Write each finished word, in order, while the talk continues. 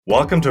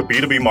Welcome to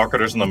B2B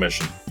Marketers on a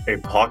Mission, a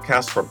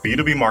podcast for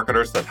B2B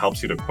marketers that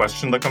helps you to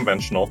question the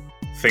conventional,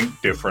 think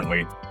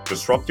differently,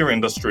 disrupt your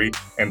industry,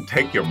 and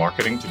take your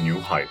marketing to new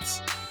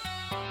heights.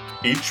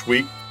 Each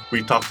week,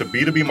 we talk to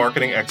B2B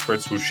marketing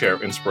experts who share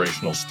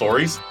inspirational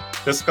stories,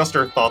 discuss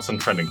their thoughts on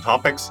trending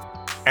topics,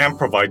 and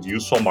provide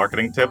useful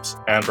marketing tips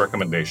and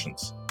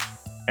recommendations.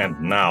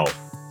 And now,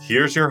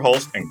 here's your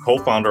host and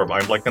co-founder of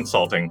Einblick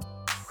Consulting,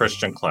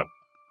 Christian Klepp.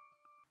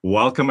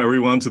 Welcome,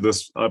 everyone, to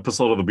this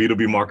episode of the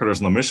B2B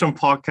Marketers on a Mission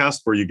podcast,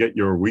 where you get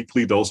your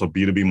weekly dose of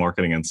B2B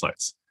marketing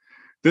insights.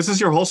 This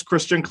is your host,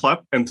 Christian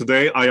Klepp, and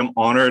today I am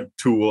honored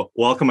to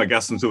welcome a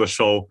guest into the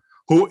show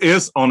who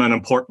is on an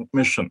important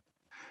mission.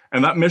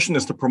 And that mission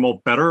is to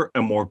promote better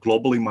and more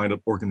globally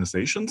minded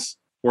organizations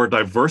where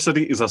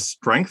diversity is a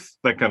strength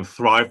that can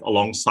thrive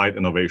alongside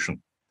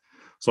innovation.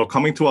 So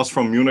coming to us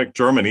from Munich,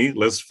 Germany,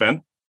 Liz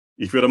Fendt.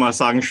 Ich würde mal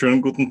sagen,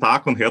 schönen guten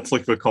Tag und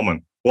herzlich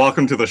willkommen.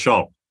 Welcome to the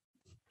show.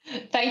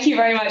 Thank you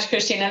very much,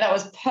 Christian. And that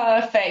was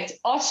perfect.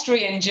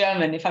 Austrian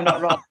German, if I'm not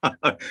wrong.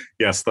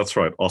 Yes, that's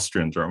right.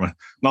 Austrian German.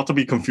 Not to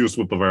be confused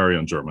with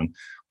Bavarian German,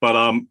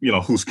 but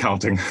who's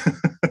counting?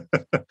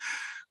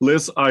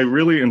 Liz, I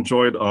really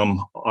enjoyed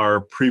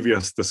our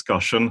previous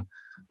discussion.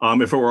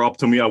 If it were up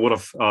to me, I would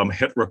have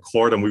hit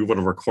record and we would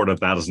have recorded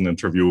that as an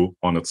interview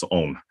on its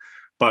own.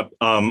 But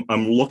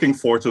I'm looking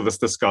forward to this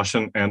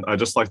discussion, and I'd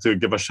just like to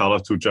give a shout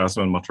out to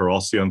Jasmine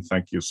Matarossi, and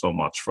thank you so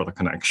much for the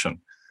connection.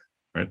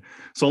 Right.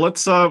 So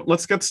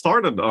let's get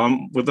started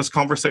with this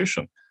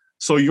conversation.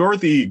 So you're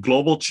the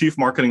Global Chief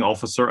Marketing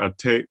Officer at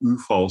TÜV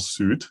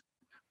Süd,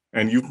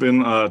 and you've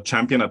been a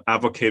champion at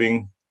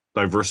advocating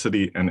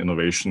diversity and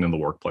innovation in the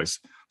workplace.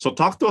 So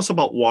talk to us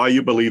about why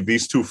you believe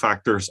these two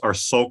factors are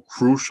so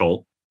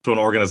crucial to an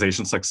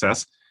organization's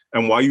success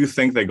and why you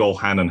think they go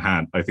hand in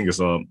hand, I think is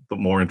the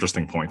more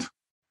interesting point.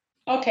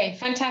 Okay,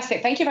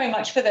 fantastic. Thank you very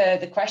much for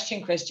the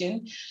question,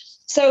 Christian.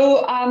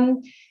 So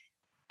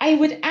I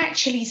would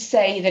actually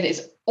say that it's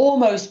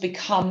almost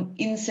become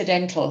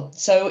incidental.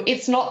 So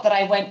it's not that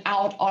I went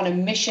out on a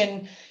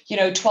mission,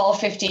 12,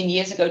 15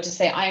 years ago to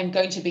say I am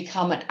going to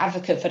become an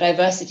advocate for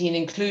diversity and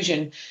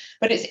inclusion,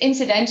 but it's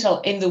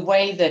incidental in the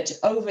way that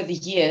over the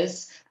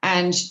years,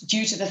 and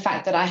due to the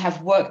fact that I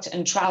have worked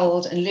and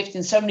traveled and lived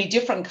in so many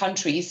different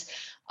countries,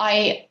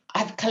 I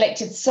have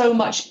collected so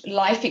much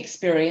life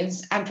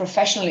experience and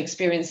professional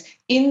experience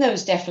in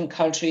those different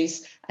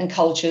countries and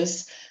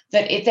cultures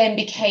that it then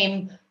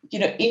became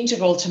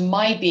integral to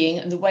my being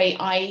and the way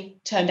I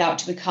turned out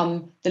to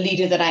become the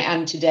leader that I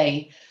am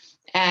today.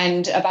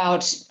 And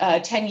about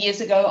 10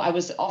 years ago, I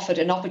was offered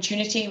an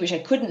opportunity, which I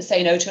couldn't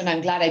say no to, and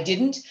I'm glad I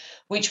didn't,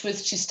 which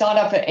was to start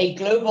up a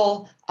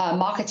global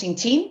marketing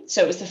team.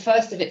 So it was the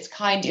first of its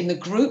kind in the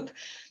group.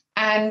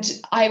 And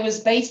I was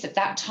based at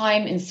that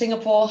time in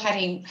Singapore,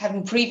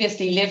 having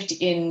previously lived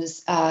in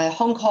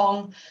Hong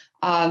Kong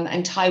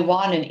and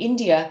Taiwan and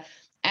India.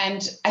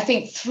 And I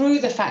think through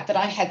the fact that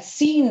I had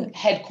seen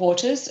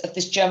headquarters of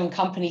this German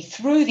company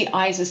through the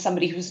eyes of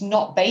somebody who's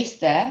not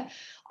based there,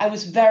 I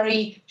was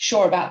very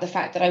sure about the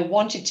fact that I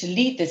wanted to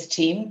lead this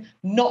team,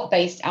 not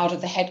based out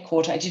of the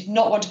headquarters. I did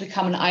not want to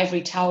become an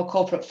ivory tower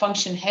corporate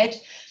function head.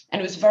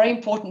 And it was very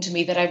important to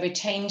me that I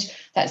retained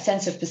that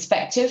sense of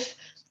perspective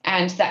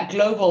and that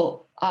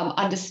global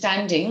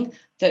understanding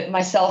that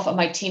myself and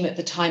my team at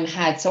the time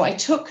had. So I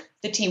took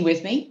the team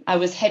with me. I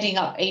was heading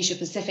up Asia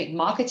Pacific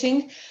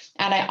marketing,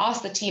 and I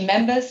asked the team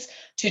members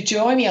to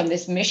join me on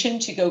this mission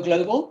to go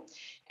global.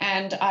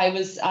 And I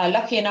was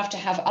lucky enough to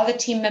have other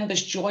team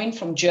members join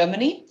from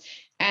Germany.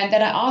 And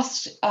then I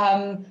asked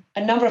a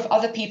number of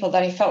other people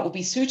that I felt would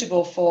be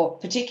suitable for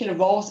particular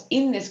roles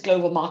in this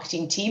global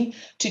marketing team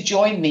to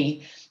join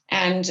me.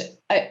 And,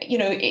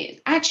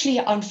 it actually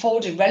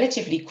unfolded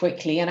relatively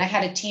quickly. And I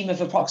had a team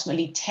of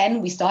approximately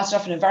 10. We started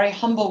off in a very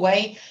humble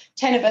way,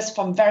 10 of us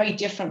from very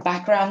different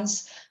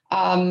backgrounds.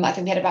 I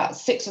think we had about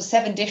 6 or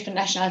 7 different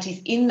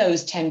nationalities in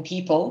those 10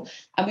 people.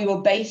 And we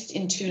were based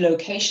in 2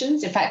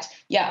 locations. In fact,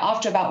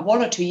 after about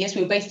 1 or 2 years,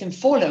 we were based in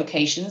 4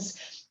 locations,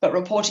 but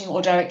reporting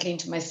all directly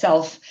into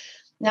myself.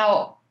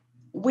 Now,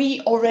 we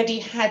already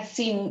had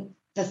seen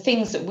the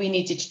things that we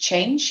needed to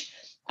change.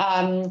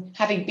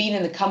 Having been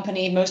in the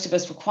company, most of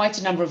us for quite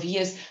a number of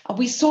years, and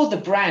we saw the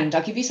brand.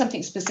 I'll give you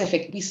something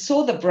specific. We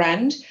saw the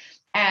brand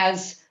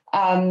as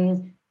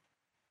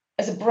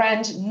a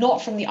brand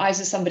not from the eyes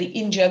of somebody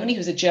in Germany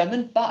who's a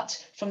German,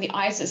 but from the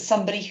eyes of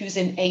somebody who's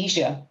in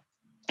Asia.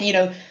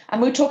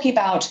 And we're talking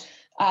about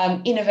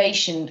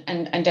innovation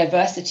and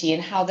diversity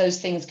and how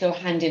those things go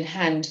hand in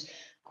hand.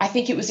 I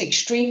think it was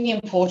extremely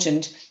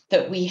important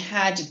that we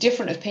had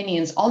different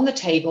opinions on the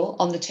table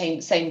on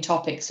the same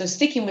topic. So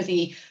sticking with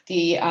the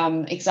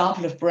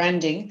example of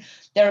branding,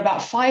 there are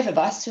about 5 of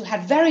us who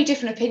had very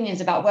different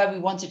opinions about where we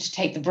wanted to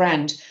take the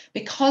brand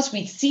because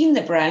we'd seen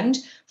the brand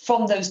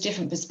from those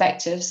different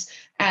perspectives.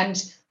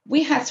 And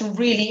we had some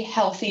really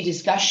healthy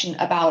discussion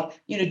about,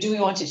 do we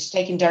want it to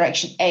take in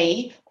direction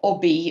A or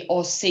B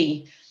or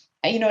C?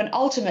 And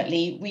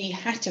ultimately we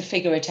had to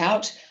figure it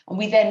out. And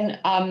we then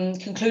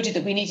concluded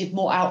that we needed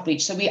more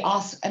outreach. So we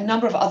asked a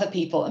number of other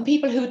people, and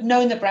people who had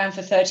known the brand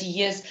for 30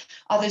 years,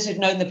 others who'd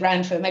known the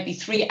brand for maybe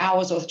 3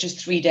 hours or just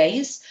 3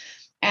 days.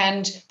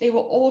 And they were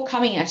all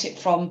coming at it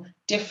from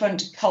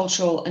different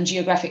cultural and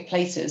geographic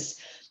places.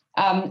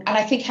 And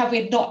I think had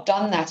we not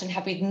done that, and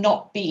had we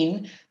not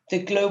been the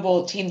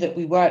global team that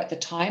we were at the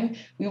time,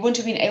 we wouldn't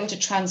have been able to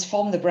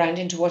transform the brand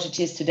into what it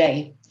is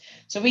today.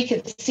 So we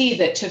could see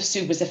that TÜV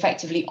SÜD was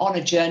effectively on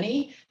a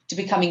journey to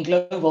becoming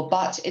global,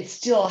 but it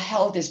still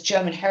held this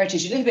German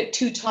heritage a little bit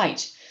too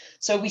tight.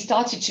 So we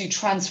started to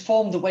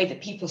transform the way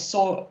that people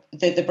saw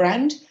the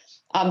brand,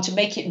 to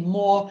make it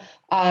more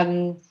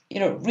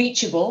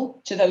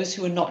reachable to those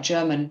who are not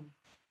German.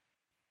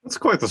 That's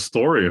quite the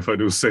story, if I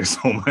do say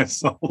so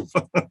myself.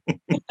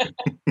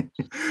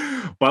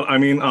 But I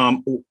mean,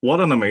 what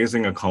an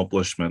amazing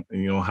accomplishment.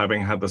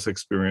 Having had this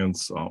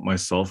experience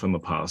myself in the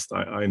past,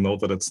 I know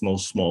that it's no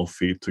small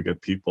feat to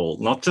get people,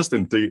 not just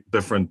in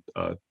different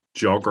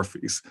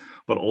geographies,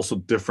 but also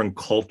different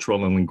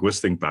cultural and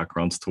linguistic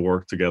backgrounds to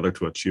work together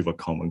to achieve a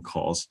common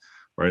cause,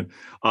 right?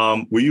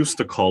 We used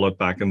to call it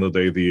back in the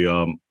day,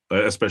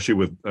 especially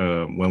with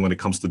when it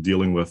comes to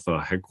dealing with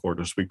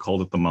headquarters, we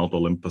called it the Mount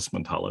Olympus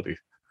mentality.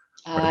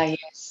 Right?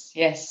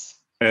 Yes.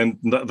 And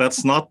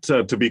that's not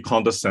to be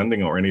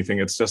condescending or anything.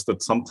 It's just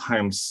that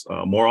sometimes,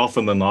 more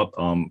often than not,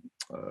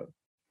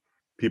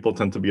 people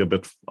tend to be a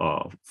bit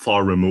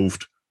far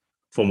removed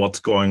from what's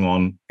going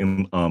on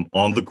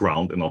on the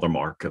ground in other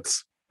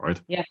markets, right?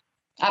 Yeah,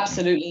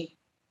 absolutely.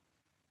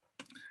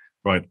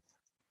 Right.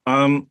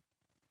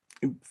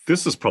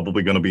 This is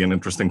probably going to be an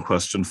interesting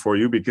question for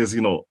you because,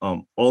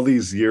 all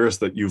these years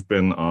that you've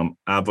been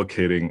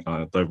advocating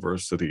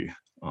diversity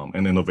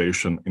and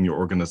innovation in your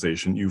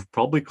organization, you've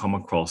probably come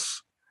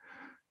across,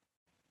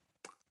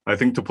 I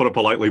think, to put it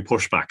politely,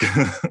 pushback.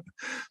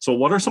 So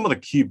what are some of the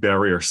key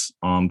barriers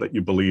that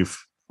you believe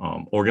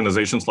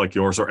organizations like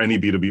yours or any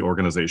B2B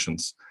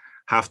organizations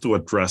have to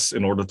address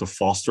in order to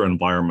foster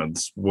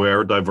environments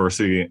where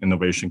diversity and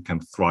innovation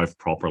can thrive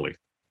properly?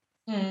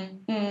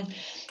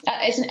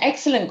 It's an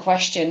excellent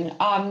question.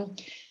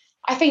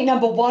 I think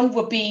number one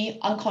would be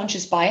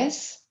unconscious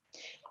bias.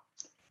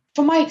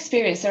 From my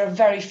experience, there are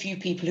very few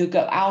people who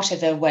go out of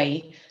their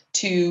way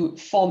to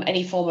form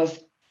any form of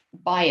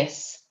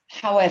bias.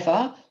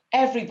 However,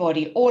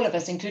 everybody, all of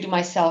us, including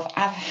myself,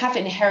 have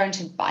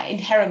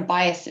inherent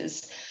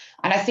biases.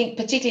 And I think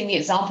particularly in the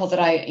example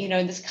that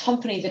in this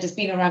company that has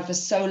been around for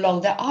so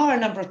long, there are a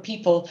number of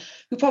people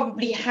who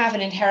probably have an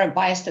inherent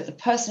bias that the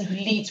person who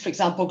leads, for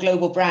example,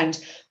 global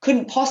brand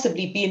couldn't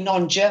possibly be a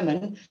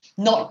non-German,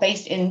 not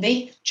based in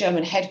the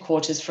German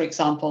headquarters, for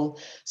example.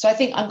 So I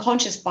think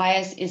unconscious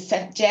bias is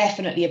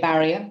definitely a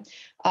barrier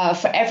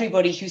for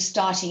everybody who's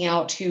starting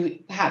out, who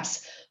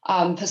perhaps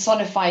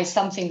personifies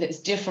something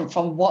that's different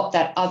from what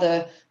that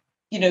other,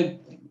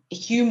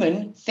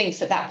 human thinks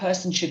that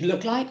person should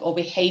look like or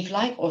behave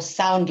like or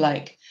sound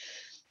like.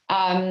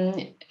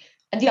 And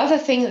the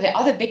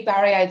other big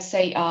barrier I'd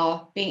say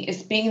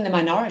is being in the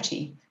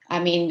minority. I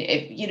mean,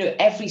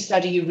 every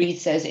study you read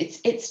says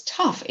it's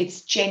tough.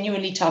 It's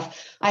genuinely tough.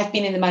 I've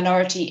been in the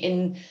minority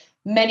in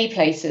many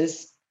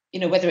places,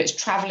 whether it's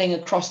traveling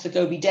across the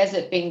Gobi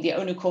Desert, being the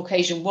only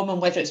Caucasian woman,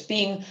 whether it's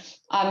being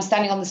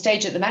standing on the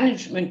stage at the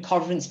management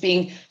conference,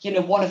 being,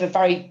 one of a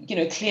very,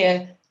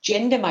 clear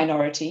gender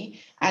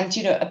minority. And,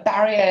 a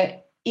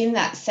barrier in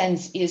that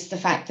sense is the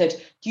fact that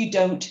you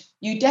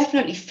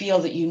definitely feel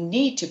that you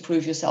need to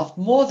prove yourself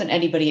more than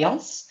anybody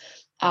else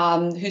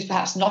who's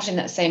perhaps not in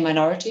that same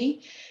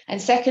minority.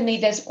 And secondly,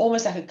 there's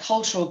almost like a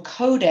cultural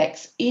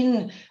codex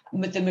in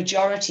the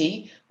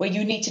majority where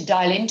you need to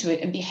dial into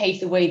it and behave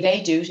the way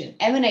they do and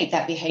emanate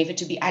that behavior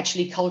to be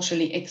actually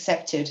culturally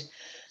accepted.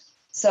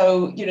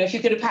 So, if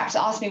you're going to perhaps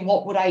ask me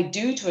what would I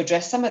do to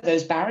address some of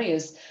those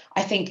barriers,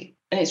 I think,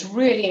 and it's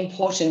really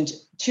important,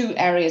 2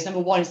 areas. Number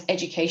one is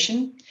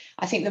education.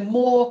 I think the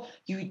more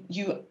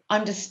you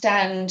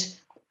understand,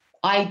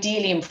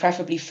 ideally and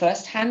preferably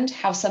firsthand,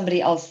 how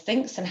somebody else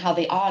thinks and how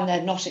they are, and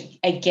they're not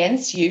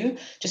against you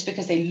just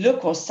because they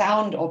look or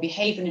sound or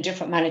behave in a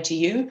different manner to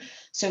you.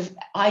 So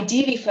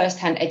ideally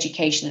firsthand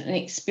education and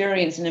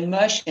experience and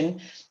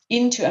immersion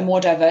into a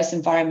more diverse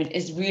environment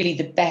is really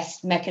the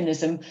best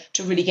mechanism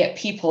to really get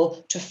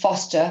people to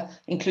foster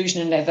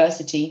inclusion and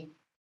diversity.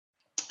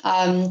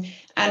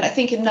 And I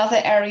think another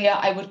area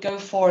I would go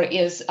for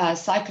is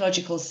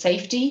psychological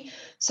safety.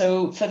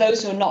 So for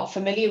those who are not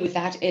familiar with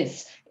that,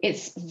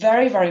 it's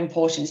very, very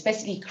important. It's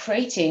basically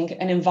creating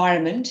an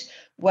environment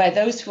where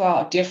those who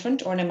are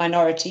different or in a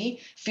minority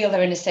feel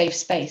they're in a safe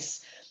space.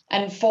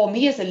 And for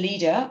me as a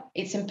leader,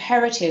 it's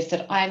imperative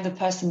that I am the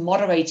person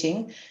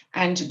moderating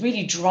and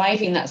really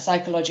driving that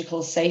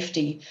psychological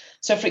safety.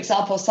 So, for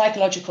example,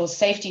 psychological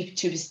safety,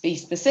 to be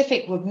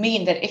specific, would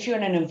mean that if you're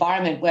in an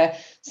environment where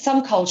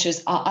some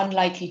cultures are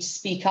unlikely to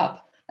speak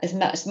up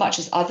as much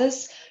as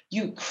others,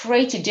 you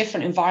create a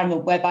different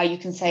environment whereby you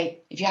can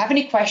say, if you have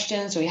any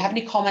questions or you have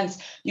any comments,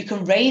 you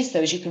can raise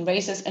those. You can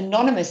raise those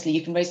anonymously.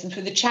 You can raise them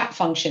through the chat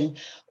function,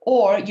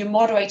 or you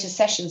moderate a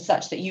session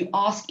such that you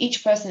ask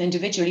each person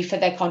individually for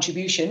their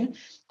contribution.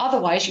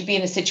 Otherwise, you'd be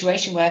in a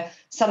situation where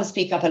some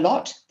speak up a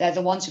lot. They're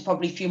the ones who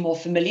probably feel more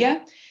familiar.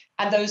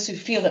 And those who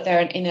feel that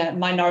they're in a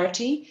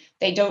minority,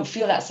 they don't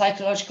feel that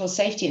psychological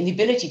safety and the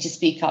ability to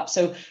speak up.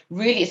 So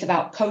really, it's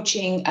about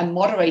coaching and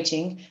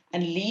moderating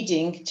and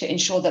leading to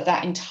ensure that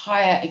that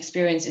entire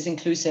experience is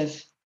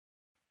inclusive.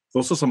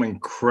 Those are some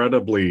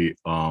incredibly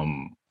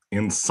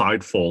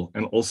insightful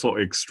and also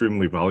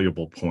extremely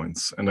valuable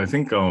points. And I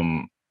think,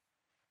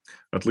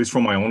 at least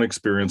from my own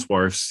experience,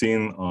 where I've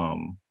seen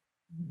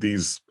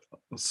these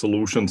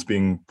solutions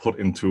being put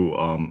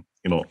into,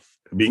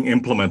 being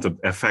implemented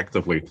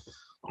effectively,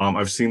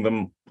 I've seen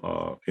them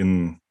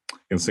in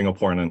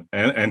Singapore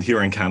and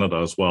here in Canada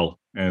as well.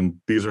 And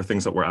these are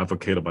things that were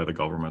advocated by the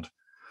government.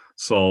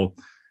 So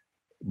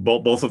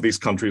both of these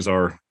countries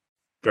are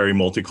very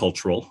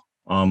multicultural.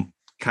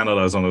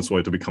 Canada is on its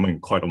way to becoming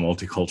quite a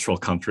multicultural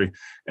country.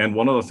 And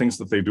one of the things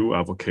that they do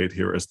advocate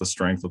here is the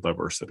strength of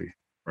diversity,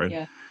 right?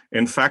 Yeah.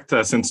 In fact,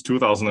 since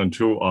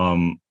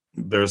 2002,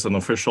 there's an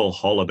official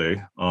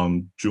holiday,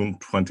 June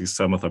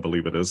 27th, I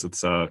believe it is.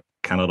 It's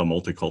Canada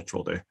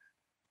Multicultural Day,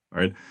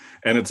 right?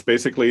 And it's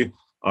basically,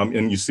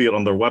 and you see it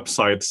on their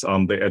websites,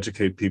 they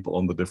educate people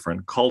on the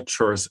different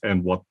cultures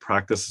and what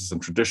practices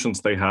and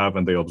traditions they have,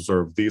 and they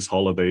observe these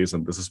holidays,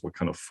 and this is what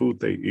kind of food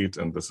they eat,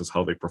 and this is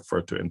how they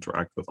prefer to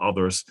interact with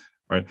others,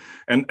 right?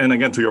 And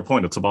again, to your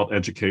point, it's about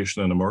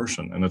education and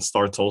immersion, and it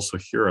starts also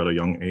here at a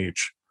young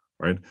age,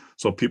 right?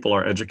 So people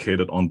are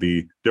educated on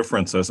the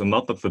differences, and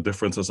not that the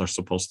differences are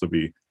supposed to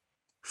be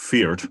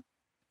feared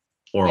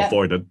or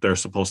avoided, they're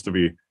supposed to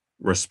be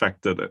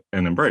respected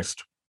and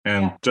embraced.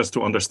 And just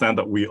to understand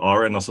that we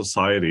are in a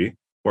society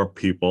where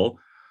people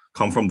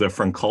come from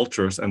different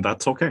cultures, and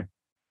that's okay.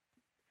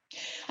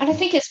 And I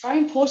think it's very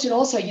important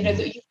also,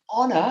 that you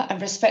honor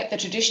and respect the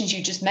traditions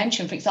you just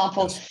mentioned. For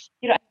example,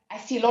 I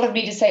see a lot of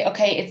leaders say,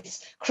 okay,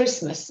 it's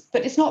Christmas,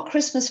 but it's not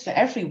Christmas for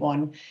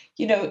everyone.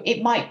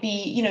 It might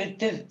be,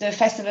 the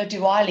festival of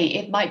Diwali,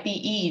 it might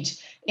be Eid,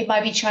 it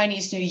might be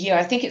Chinese New Year.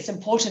 I think it's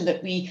important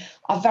that we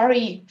are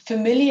very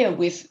familiar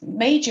with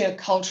major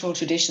cultural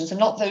traditions and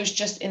not those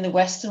just in the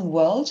Western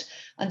world,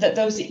 and that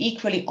those are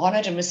equally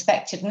honored and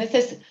respected. And if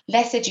there's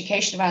less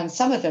education around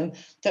some of them,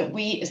 that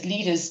we as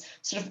leaders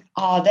sort of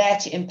are there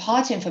to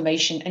impart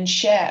information and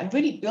share and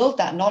really build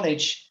that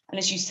knowledge. And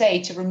as you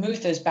say, to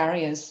remove those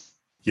barriers.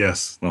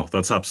 Yes, no,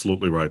 that's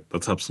absolutely right.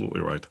 That's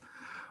absolutely right.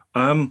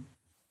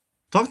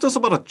 Talk to us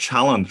about a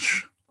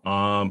challenge,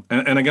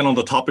 and again, on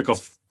the topic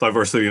of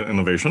diversity and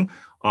innovation,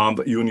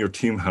 that you and your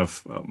team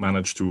have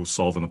managed to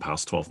solve in the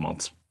past 12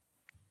 months.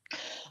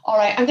 All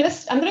right, I'm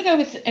gonna go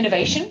with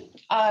innovation.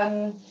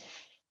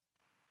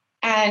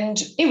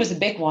 And it was a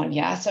big one,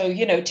 yeah. So,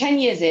 10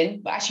 years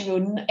in, but actually we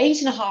were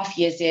 8.5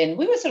 years in,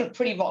 we were sort of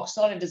pretty rock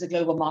solid as a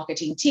global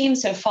marketing team.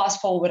 So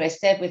fast forward, I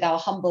said, with our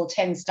humble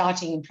 10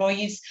 starting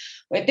employees,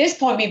 at this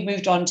point, we've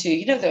moved on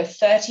to, there are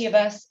 30 of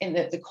us in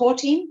the core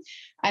team,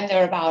 and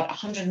there are about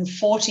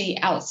 140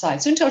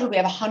 outside. So in total, we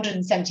have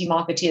 170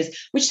 marketeers,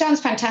 which sounds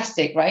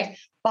fantastic, right?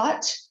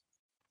 But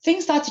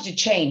things started to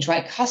change,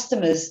 right?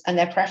 Customers and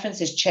their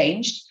preferences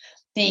changed.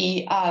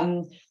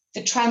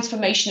 The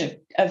transformation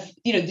of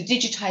the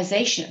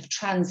digitization of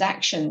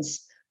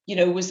transactions,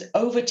 was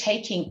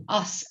overtaking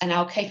us and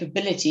our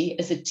capability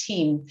as a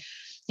team.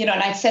 And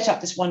I'd set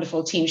up this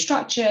wonderful team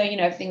structure,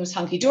 everything was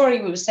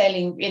hunky-dory, we were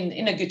sailing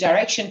in a good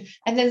direction.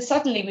 And then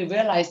suddenly we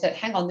realized that,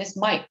 hang on, this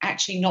might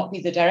actually not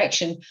be the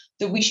direction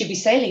that we should be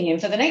sailing in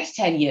for the next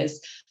 10 years.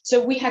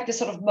 So we had this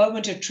sort of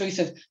moment of truth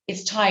of,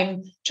 it's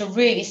time to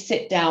really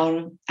sit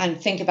down and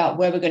think about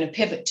where we're going to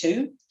pivot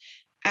to.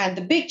 And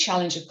the big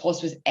challenge, of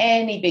course, with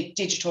any big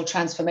digital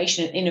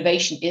transformation and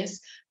innovation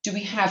is, do we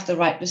have the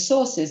right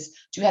resources?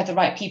 Do we have the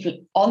right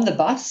people on the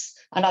bus?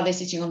 And are they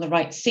sitting on the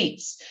right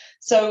seats?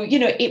 So,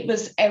 it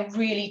was a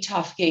really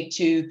tough gig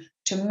to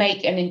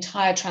make an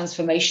entire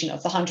transformation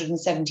of the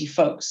 170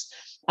 folks.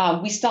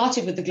 We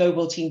started with the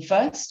global team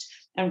first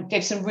and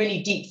gave some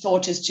really deep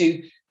thought as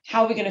to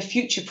how we're going to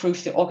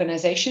future-proof the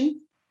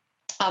organization.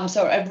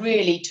 So I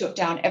really took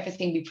down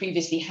everything we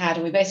previously had,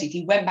 and we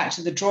basically went back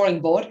to the drawing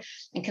board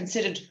and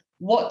considered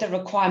what the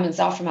requirements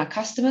are from our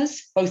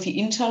customers, both the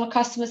internal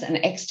customers and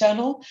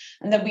external.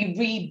 And then we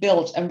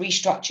rebuilt and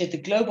restructured the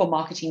global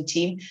marketing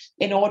team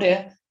in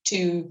order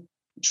to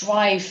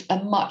drive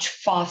a much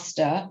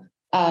faster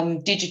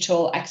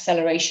digital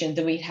acceleration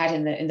than we had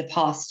in the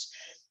past.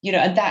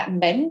 And that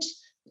meant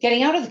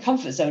getting out of the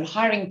comfort zone,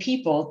 hiring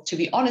people, to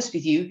be honest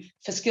with you,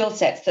 for skill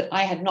sets that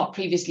I had not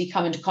previously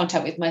come into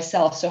contact with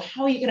myself. So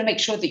how are you going to make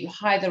sure that you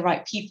hire the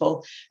right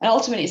people? And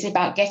ultimately, it's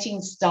about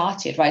getting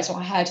started, right? So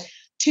I had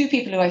 2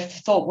 people who I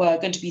thought were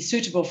going to be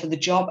suitable for the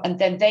job, and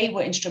then they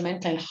were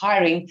instrumental in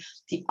hiring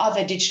the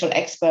other digital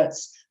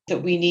experts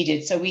that we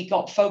needed. So we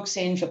got folks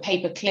in for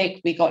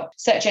pay-per-click, we got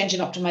search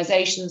engine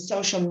optimization,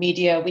 social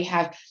media, we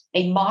have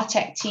a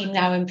MarTech team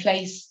now in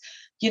place.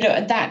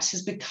 And that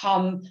has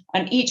become,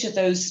 and each of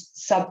those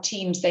sub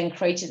teams then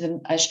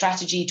created a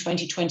strategy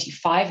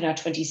 2025, now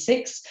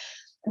 26.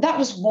 That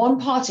was one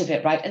part of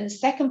it, right? And the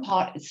second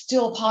part is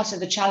still part of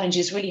the challenge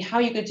is really how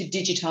you're going to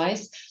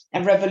digitize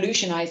and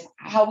revolutionize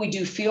how we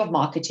do field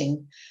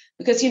marketing.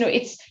 Because,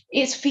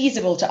 it's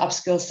feasible to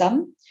upskill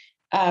some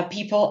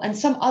people, and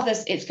some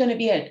others, it's going to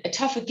be a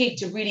tougher gig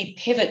to really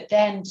pivot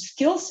their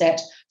skill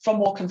set from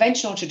more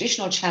conventional,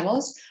 traditional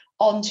channels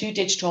onto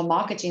digital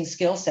marketing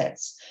skill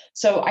sets.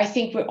 So I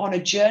think we're on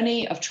a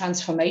journey of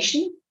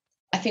transformation.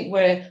 I think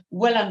we're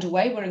well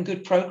underway. We're in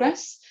good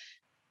progress.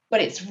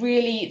 But it's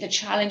really the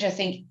challenge, I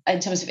think, in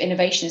terms of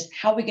innovation is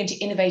how we're going to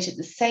innovate at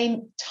the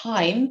same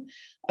time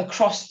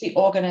across the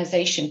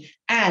organization.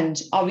 And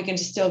are we going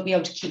to still be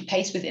able to keep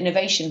pace with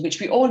innovation,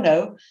 which we all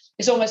know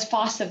is almost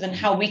faster than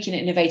how we can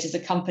innovate as a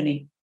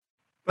company?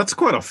 That's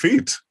quite a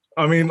feat.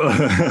 I mean,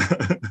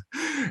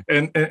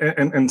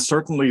 and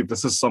certainly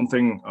this is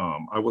something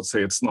I would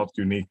say it's not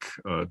unique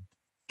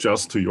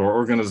just to your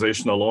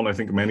organization alone. I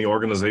think many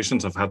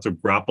organizations have had to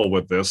grapple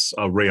with this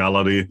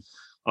reality.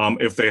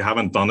 If they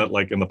haven't done it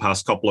like in the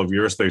past couple of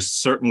years, they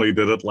certainly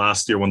did it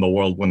last year when the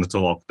world went into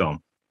lockdown,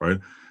 right?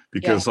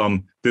 Because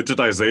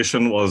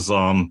digitization was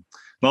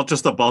not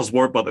just a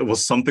buzzword, but it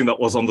was something that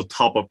was on the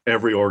top of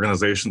every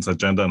organization's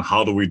agenda. And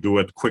how do we do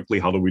it quickly?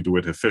 How do we do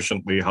it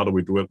efficiently? How do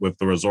we do it with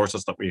the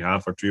resources that we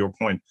have? Or to your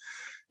point,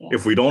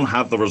 if we don't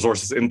have the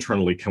resources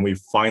internally, can we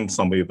find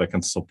somebody that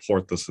can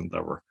support this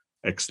endeavor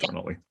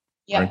externally?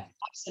 Yeah, right?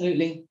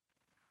 Absolutely.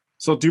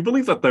 So do you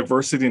believe that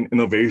diversity and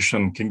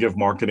innovation can give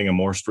marketing a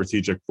more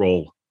strategic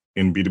role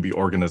in B2B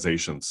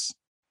organizations?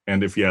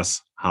 And if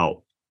yes,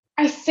 how?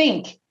 I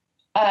think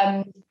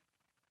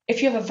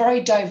if you have a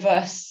very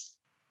diverse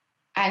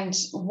and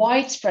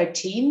widespread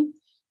team,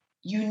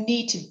 you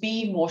need to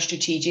be more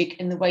strategic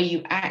in the way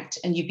you act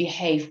and you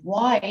behave.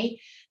 Why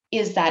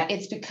is that?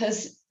 It's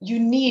because you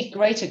need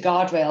greater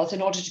guardrails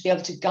in order to be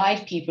able to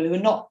guide people who are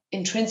not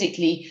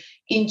intrinsically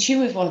in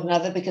tune with one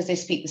another because they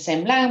speak the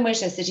same language,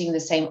 they're sitting in the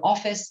same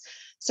office.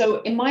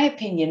 So in my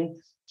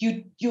opinion,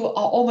 you are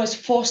almost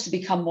forced to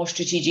become more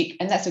strategic.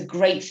 And that's a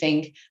great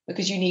thing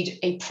because you need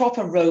a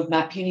proper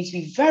roadmap. You need to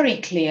be very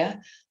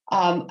clear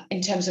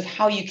in terms of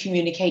how you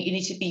communicate. You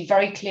need to be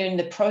very clear in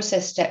the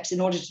process steps in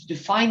order to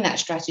define that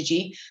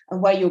strategy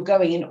and where you're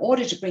going in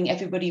order to bring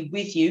everybody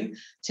with you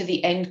to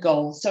the end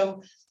goal.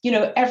 So,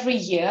 every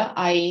year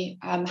I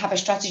have a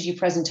strategy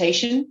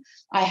presentation.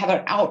 I have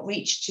an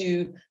outreach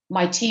to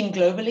my team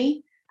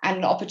globally and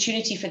an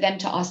opportunity for them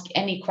to ask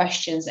any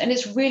questions. And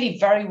it's really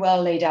very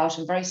well laid out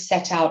and very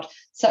set out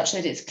such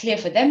that it's clear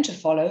for them to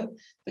follow,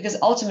 because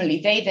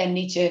ultimately they then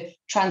need to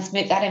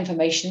transmit that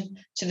information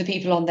to the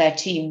people on their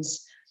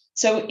teams.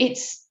 So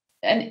it's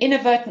an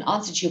inadvertent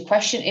answer to your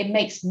question. It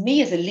makes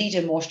me as a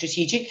leader more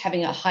strategic,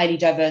 having a highly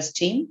diverse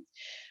team.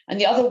 And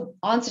the other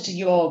answer to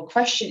your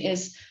question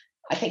is,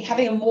 I think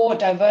having a more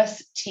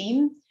diverse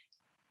team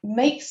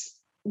makes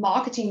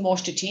marketing more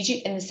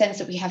strategic in the sense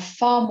that we have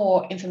far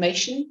more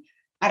information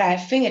at our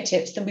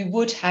fingertips than we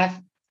would have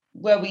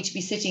were we to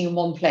be sitting in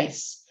one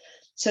place.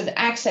 So the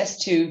access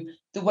to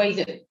the way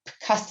that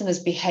customers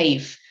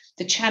behave,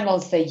 the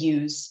channels they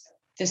use,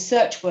 the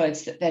search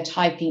words that they're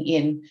typing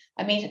in.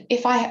 I mean,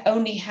 if I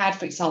only had,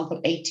 for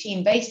example, a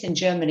team based in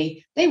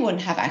Germany, they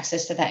wouldn't have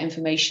access to that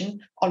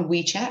information on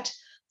WeChat.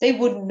 They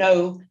wouldn't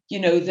know,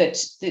 that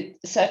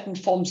certain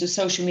forms of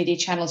social media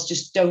channels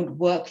just don't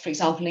work, for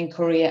example, in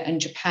Korea and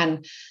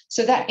Japan.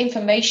 So that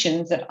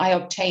information that I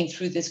obtain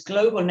through this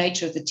global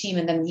nature of the team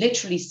and then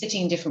literally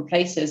sitting in different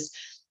places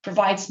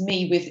provides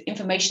me with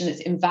information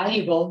that's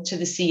invaluable to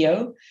the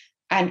CEO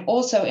and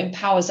also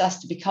empowers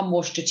us to become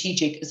more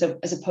strategic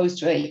as opposed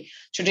to a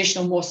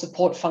traditional, more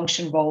support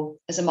function role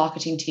as a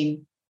marketing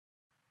team.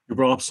 You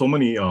brought up so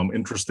many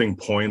interesting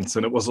points,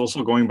 and it was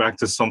also going back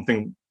to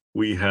something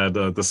we had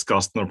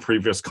discussed in a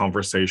previous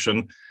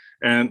conversation.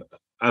 And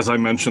as I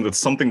mentioned, it's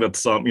something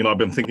that's, I've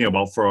been thinking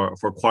about for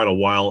quite a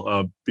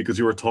while because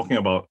you were talking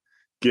about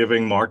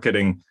giving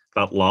marketing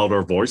that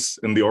louder voice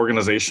in the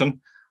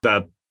organization,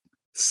 that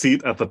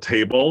seat at the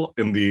table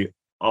in the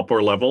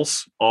upper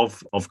levels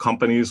of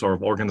companies or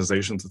of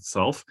organizations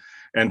itself.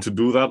 And to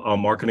do that,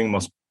 marketing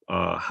must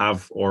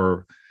have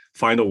or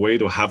find a way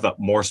to have that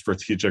more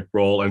strategic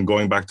role. And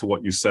going back to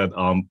what you said,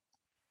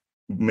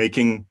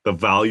 making the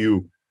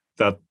value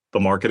that the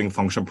marketing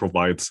function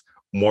provides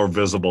more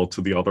visible to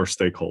the other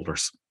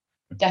stakeholders.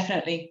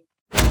 Definitely.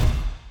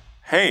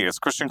 Hey, it's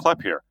Christian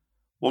Klepp here.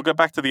 We'll get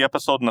back to the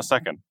episode in a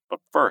second, but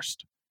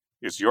first,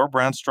 is your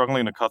brand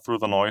struggling to cut through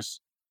the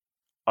noise?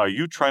 Are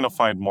you trying to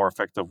find more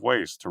effective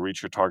ways to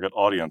reach your target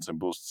audience and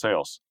boost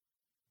sales?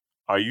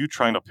 Are you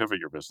trying to pivot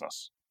your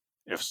business?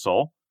 If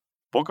so,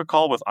 book a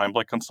call with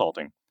Einblick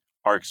Consulting.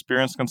 Our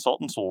experienced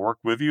consultants will work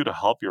with you to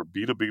help your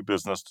B2B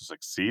business to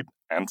succeed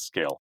and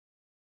scale.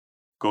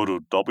 Go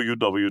to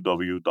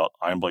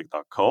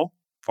www.einblick.co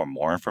for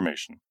more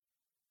information.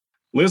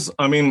 Liz,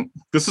 I mean,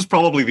 this is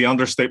probably the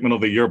understatement of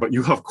the year, but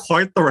you have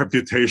quite the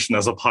reputation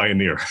as a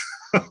pioneer.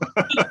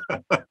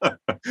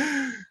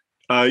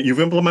 You've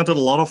implemented a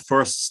lot of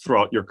firsts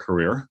throughout your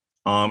career.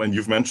 and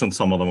you've mentioned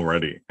some of them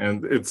already.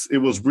 And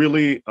it was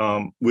really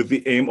with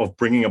the aim of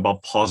bringing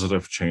about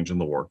positive change in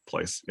the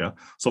workplace. Yeah.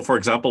 So, for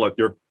example, at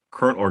your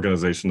current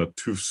organization, the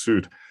TÜV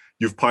Süd,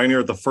 you've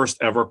pioneered the first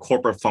ever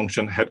corporate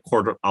function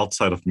headquartered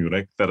outside of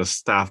Munich that is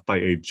staffed by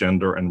a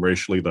gender and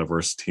racially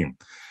diverse team.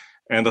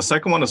 And the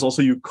second one is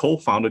also you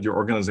co-founded your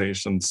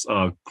organization's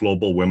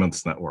Global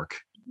Women's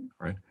Network,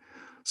 right?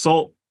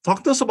 So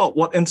talk to us about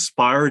what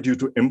inspired you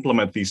to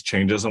implement these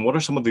changes and what are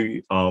some of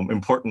the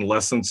important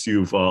lessons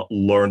you've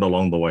learned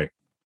along the way?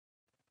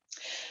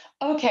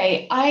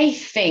 Okay, I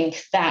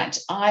think that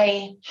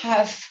I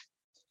have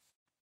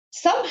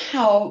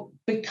somehow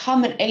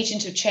become an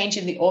agent of change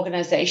in the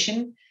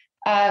organization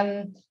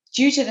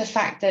due to the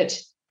fact that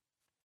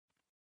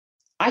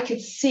I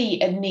could see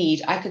a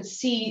need. I could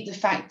see the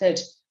fact that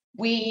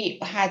we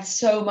had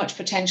so much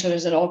potential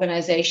as an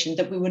organization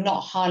that we were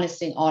not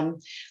harnessing on.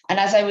 And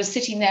as I was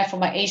sitting there from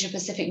my Asia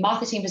Pacific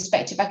marketing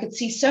perspective, I could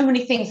see so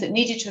many things that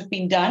needed to have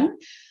been done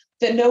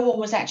that no one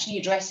was actually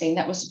addressing.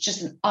 That was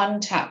just an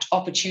untapped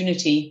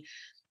opportunity.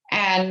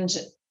 And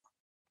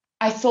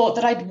I thought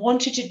that I'd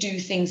wanted to do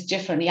things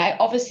differently. I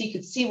obviously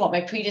could see what my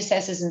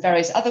predecessors and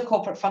various other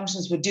corporate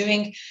functions were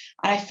doing.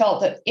 And I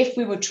felt that if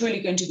we were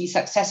truly going to be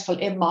successful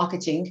in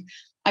marketing,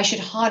 I should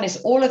harness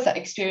all of that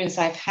experience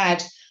I've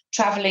had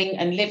traveling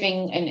and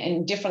living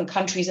in different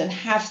countries and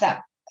have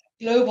that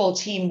global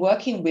team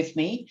working with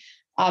me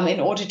in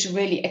order to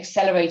really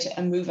accelerate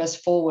and move us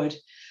forward.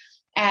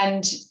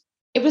 And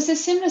it was a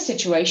similar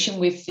situation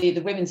with the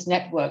Women's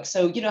Network.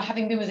 So,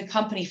 having been with the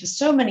company for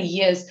so many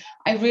years,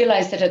 I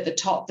realized that at the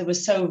top, there were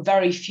so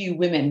very few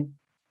women.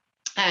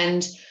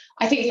 And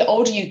I think the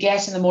older you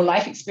get and the more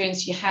life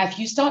experience you have,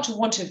 you start to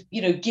want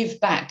to, give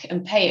back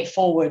and pay it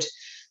forward.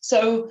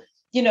 So,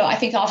 I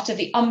think after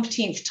the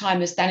umpteenth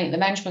time of standing at the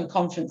management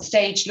conference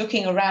stage,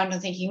 looking around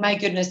and thinking, my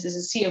goodness, there's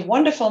a sea of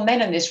wonderful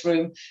men in this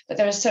room, but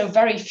there are so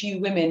very few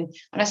women.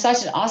 And I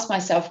started to ask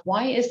myself,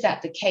 why is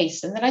that the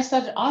case? And then I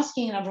started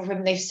asking a number of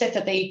women. They've said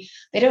that they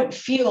don't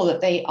feel that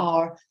they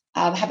are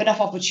have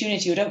enough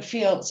opportunity or don't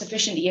feel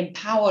sufficiently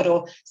empowered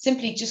or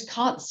simply just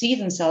can't see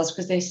themselves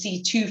because they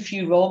see too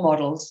few role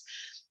models.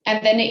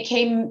 And then it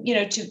came,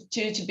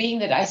 to being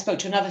that I spoke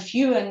to another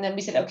few, and then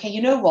we said, okay,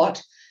 you know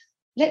what?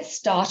 Let's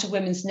start a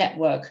women's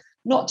network,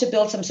 not to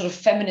build some sort of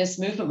feminist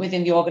movement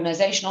within the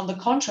organization. On the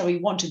contrary, we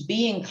want to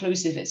be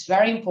inclusive. It's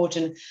very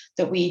important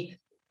that we,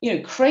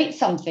 create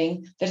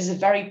something that is a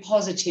very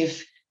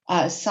positive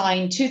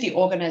sign to the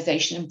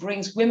organization and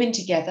brings women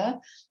together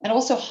and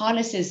also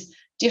harnesses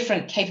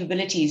different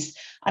capabilities.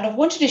 And I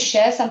wanted to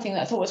share something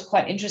that I thought was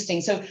quite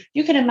interesting. So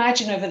you can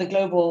imagine over the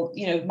global,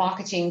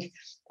 marketing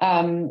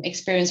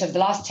experience over the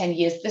last 10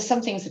 years, there's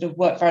some things that have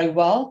worked very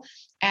well.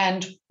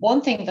 And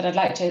one thing that I'd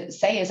like to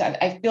say is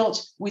I've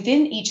built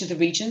within each of the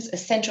regions a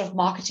center of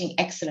marketing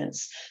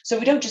excellence. So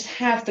we don't just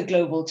have the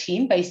global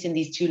team based in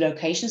these 2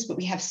 locations, but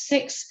we have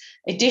 6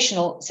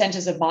 additional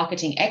centers of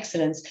marketing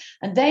excellence.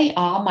 And they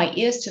are my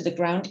ears to the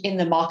ground in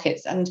the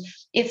markets. And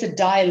it's a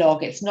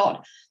dialogue. It's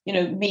not,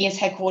 me as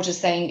headquarters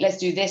saying, let's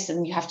do this,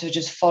 and you have to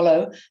just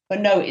follow. But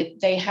no,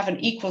 they have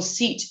an equal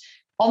seat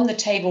on the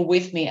table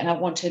with me, and I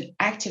want to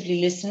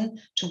actively listen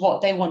to what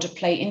they want to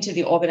play into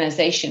the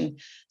organization.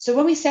 So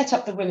when we set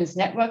up the Women's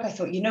Network, I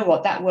thought, you know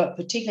what, that worked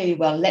particularly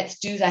well. Let's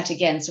do that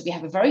again. So we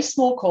have a very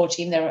small core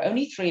team. There are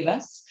only 3 of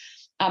us.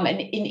 And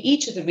in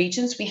each of the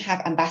regions, we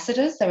have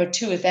ambassadors. There are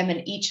 2 of them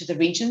in each of the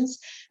regions.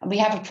 And we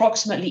have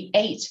approximately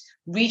 8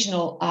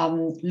 regional,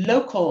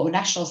 local or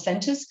national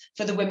centers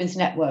for the Women's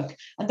Network.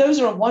 And those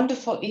are a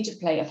wonderful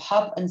interplay of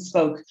hub and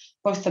spoke.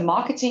 Both the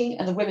marketing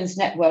and the Women's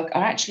Network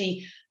are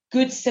actually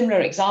good similar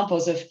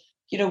examples of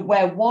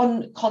where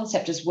one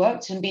concept has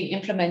worked and been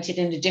implemented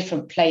in a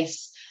different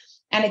place.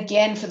 And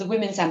again, for the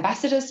women's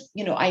ambassadors,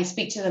 I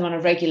speak to them on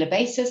a regular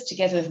basis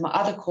together with my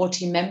other core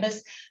team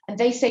members, and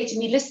they say to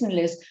me, listen,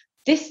 Liz,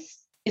 this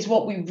is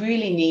what we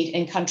really need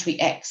in country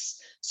X.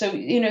 So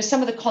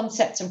some of the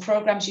concepts and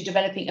programs you're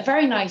developing are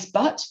very nice,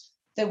 but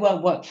they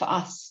won't work for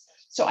us.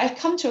 So I've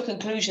come to a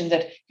conclusion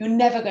that you're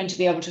never going to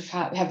be able to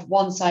have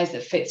one size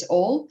that fits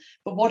all,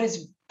 but what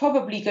is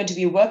probably going to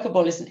be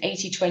workable is an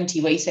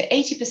 80-20, where you say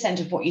 80%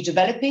 of what you're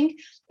developing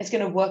is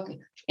going to work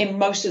in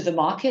most of the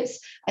markets,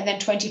 and then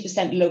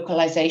 20%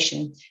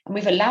 localization. And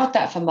we've allowed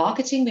that for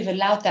marketing, we've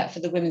allowed that for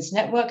the Women's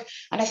Network,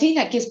 and I think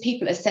that gives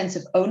people a sense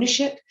of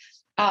ownership,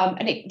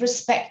 and it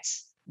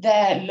respects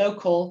their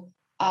local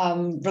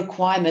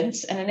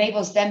requirements and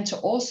enables them to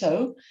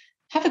also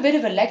have a bit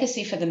of a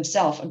legacy for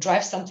themselves and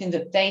drive something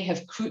that they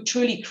have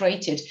truly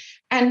created.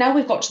 And now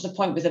we've got to the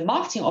point with the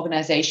marketing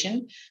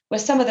organization where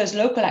some of those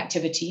local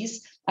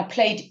activities are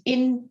played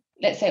in,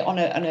 let's say, on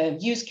a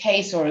use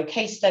case or a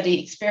case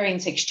study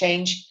experience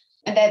exchange,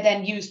 and they're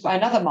then used by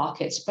another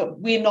market. But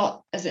we're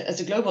not, as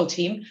a global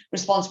team,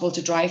 responsible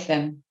to drive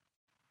them.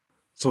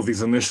 So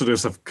these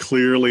initiatives have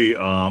clearly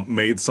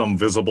made some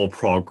visible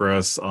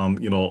progress.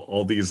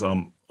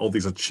 All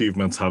these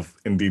achievements have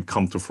indeed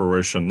come to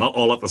fruition. Not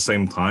all at the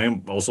same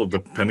time, also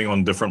depending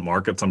on different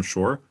markets, I'm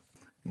sure.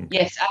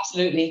 Yes,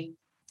 absolutely.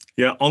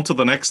 Yeah, on to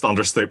the next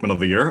understatement of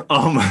the year.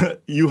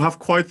 You have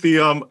quite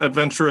the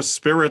adventurous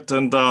spirit,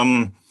 and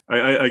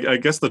I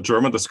guess the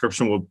German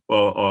description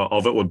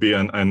of it would be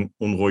an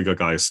unruhiger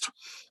Geist.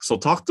 So,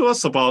 talk to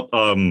us about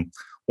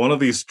one of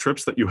these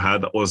trips that you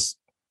had that was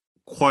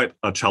quite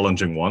a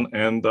challenging one,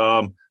 and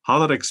how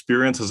that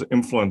experience has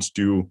influenced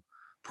you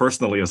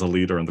personally as a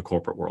leader in the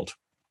corporate world.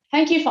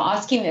 Thank you for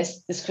asking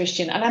this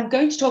Christian. And I'm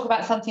going to talk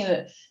about something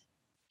that,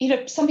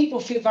 some people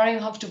feel very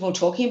uncomfortable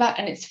talking about,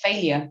 and it's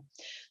failure.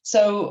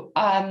 So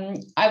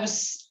I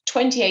was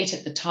 28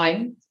 at the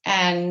time,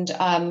 and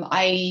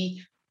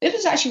it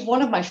was actually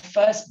one of my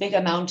first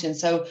bigger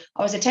mountains. So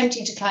I was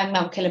attempting to climb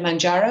Mount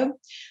Kilimanjaro.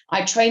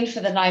 I trained for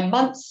the 9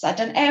 months. I'd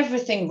done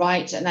everything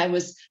right. And I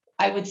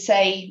would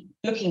say,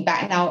 looking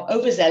back now,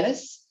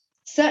 overzealous,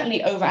 certainly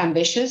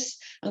overambitious,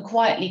 and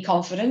quietly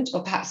confident,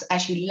 or perhaps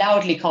actually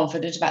loudly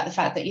confident about the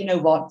fact that, you know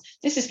what,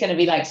 this is going to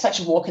be like such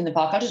a walk in the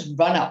park. I'll just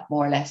run up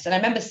more or less. And I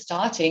remember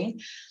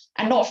starting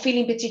and not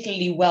feeling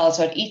particularly well.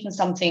 So I'd eaten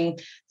something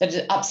that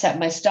had upset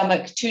my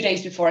stomach 2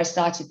 days before I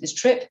started this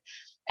trip.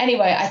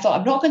 Anyway, I thought,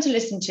 I'm not going to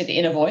listen to the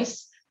inner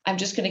voice. I'm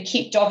just going to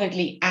keep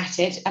doggedly at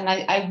it. And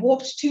I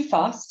walked too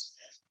fast.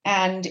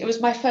 And it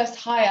was my first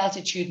high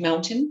altitude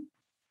mountain.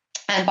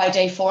 And by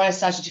day 4, I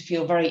started to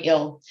feel very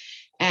ill.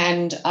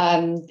 And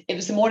it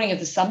was the morning of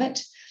the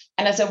summit.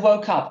 And as I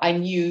woke up, I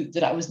knew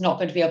that I was not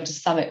going to be able to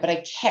summit, but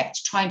I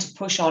kept trying to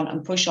push on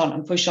and push on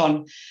and push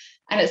on.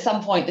 And at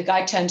some point, the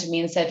guide turned to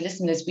me and said,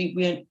 listen, Liz,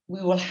 we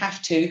will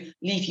have to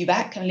leave you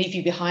back and leave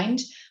you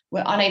behind.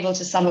 We're unable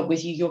to summit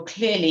with you. You're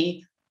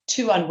clearly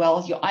too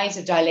unwell. Your eyes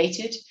are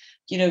dilated.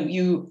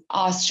 You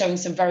are showing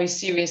some very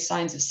serious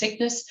signs of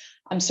sickness.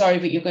 I'm sorry,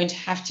 but you're going to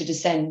have to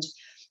descend.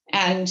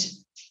 And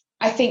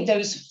I think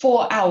those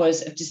 4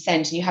 hours of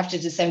descent, and you have to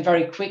descend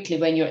very quickly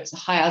when you're at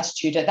high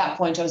altitude. At that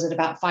point, I was at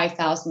about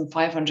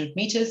 5,500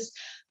 meters,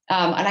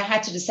 and I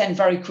had to descend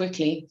very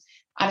quickly.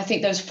 And I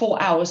think those 4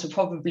 hours were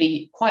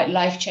probably quite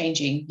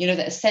life-changing.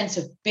 That sense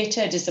of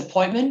bitter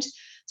disappointment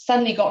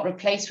suddenly got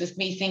replaced with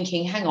me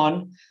thinking, hang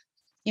on,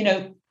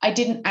 I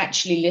didn't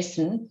actually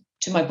listen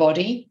to my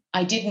body.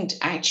 I didn't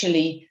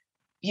actually,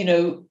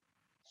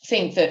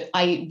 think that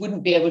I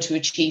wouldn't be able to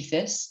achieve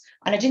this.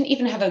 And I didn't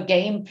even have a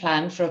game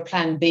plan for a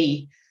plan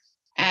B.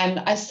 And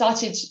I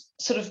started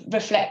sort of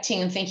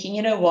reflecting and thinking,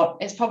 you know what,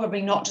 it's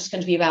probably not just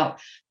going to be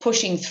about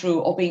pushing through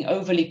or being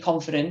overly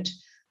confident.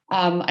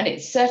 And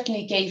it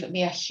certainly gave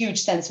me a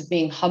huge sense of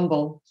being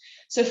humble.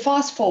 So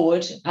fast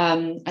forward,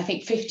 I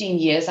think 15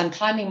 years, I'm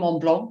climbing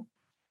Mont Blanc.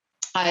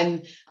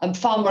 I'm a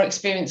far more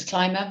experienced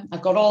climber.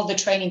 I've got all the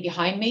training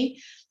behind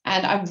me,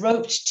 and I'm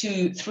roped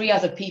to 3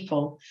 other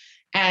people.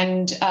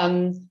 And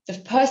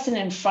the person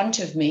in front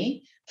of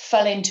me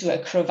fell into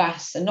a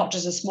crevasse, and not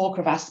just a small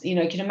crevasse. You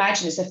can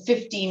imagine it's a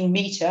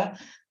 15-meter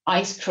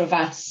ice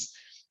crevasse.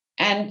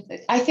 And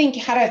I think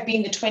had I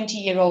been the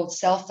 20-year-old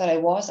self that I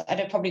was, I'd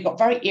have probably got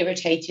very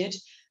irritated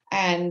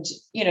and,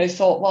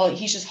 thought, well,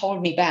 he's just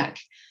holding me back.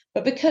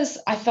 But because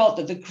I felt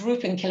that the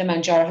group in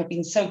Kilimanjaro had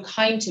been so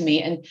kind to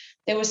me, and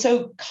they were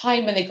so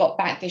kind when they got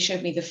back, they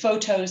showed me the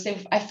photos.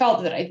 I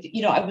felt that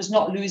I was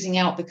not losing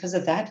out because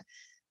of that.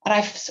 And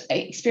I've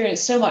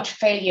experienced so much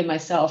failure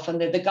myself.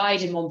 And the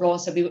guide in Mont Blanc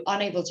said we were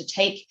unable to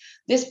take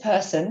this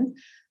person.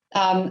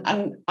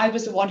 And I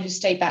was the one who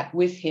stayed back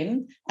with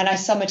him. And I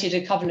summited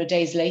a couple of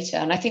days later.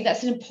 And I think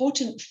that's an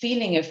important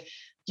feeling of,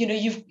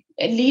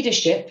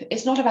 leadership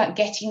is not about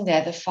getting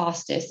there the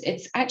fastest.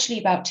 It's actually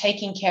about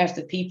taking care of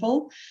the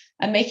people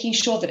and making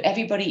sure that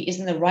everybody is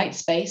in the right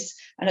space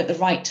and at the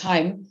right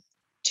time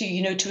to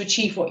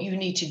achieve what you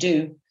need to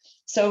do.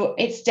 So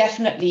it's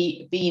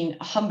definitely been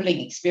a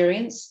humbling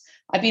experience.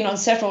 I've been on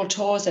several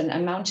tours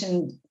and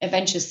mountain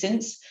adventures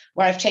since,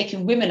 where I've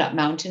taken women up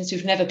mountains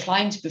who've never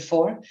climbed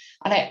before.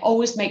 And I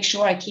always make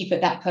sure I keep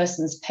at that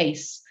person's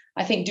pace.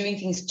 I think doing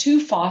things too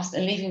fast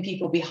and leaving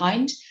people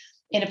behind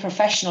in a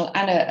professional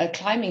and a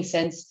climbing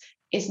sense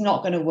is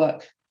not going to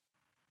work.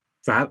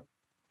 That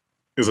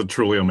is a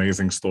truly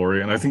amazing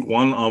story. And I think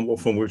one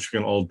from which we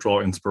can all draw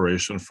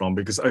inspiration from,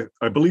 because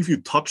I believe you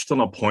touched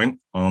on a point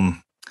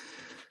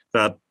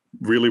that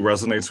really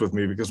resonates with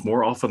me, because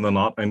more often than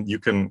not, and you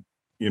can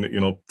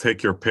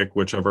take your pick,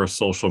 whichever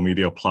social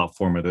media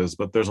platform it is,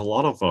 but there's a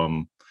lot of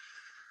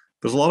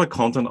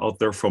content out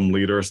there from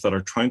leaders that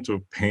are trying to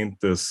paint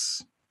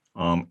this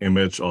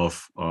image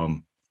of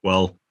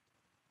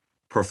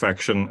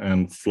perfection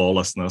and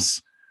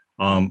flawlessness,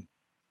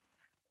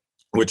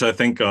 which I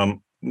think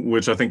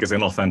is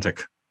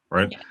inauthentic,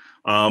 right?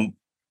 Yeah.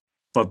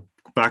 But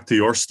back to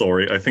your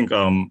story, I think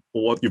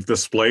what you've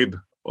displayed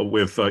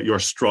with your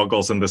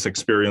struggles and this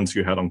experience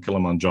you had on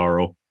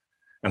Kilimanjaro,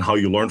 and how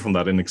you learned from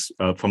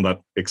that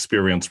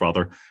experience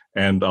rather,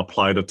 and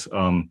applied it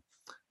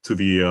to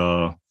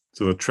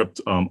the trip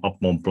up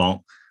Mont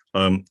Blanc.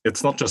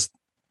 It's not just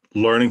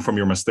learning from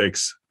your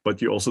mistakes, but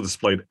you also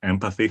displayed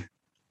empathy,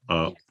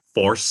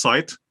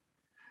 foresight,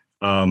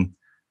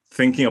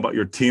 thinking about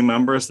your team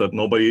members, that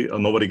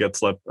nobody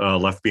gets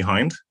left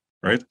behind,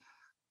 right?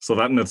 So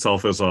that in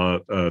itself is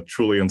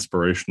truly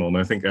inspirational, and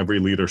I think every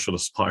leader should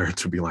aspire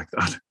to be like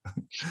that.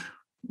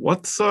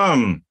 what's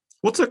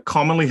a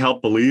commonly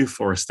held belief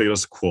or a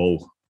status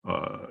quo,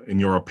 in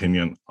your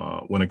opinion,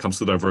 when it comes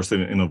to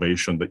diversity and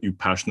innovation that you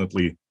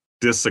passionately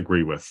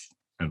disagree with,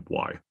 and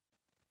why?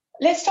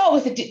 Let's start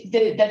with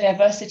the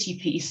diversity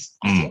piece.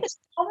 I think there's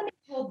a commonly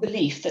held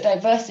belief that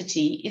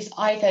diversity is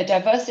either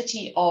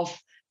diversity of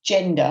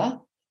gender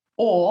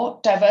or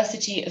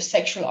diversity of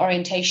sexual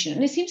orientation,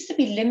 and it seems to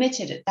be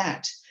limited at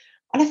that.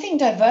 And I think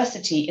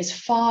diversity is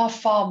far,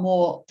 far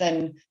more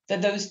than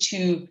those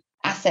two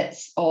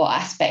assets or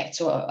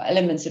aspects or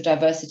elements of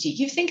diversity.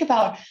 You think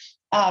about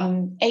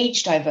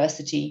age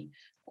diversity,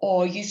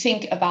 or you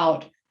think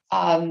about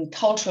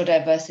cultural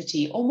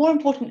diversity, or more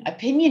important,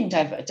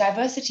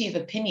 diversity of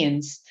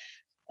opinions.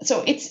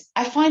 So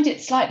I find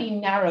it slightly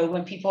narrow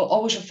when people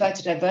always refer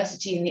to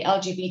diversity in the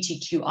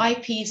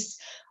LGBTQI piece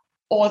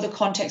or the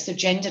context of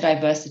gender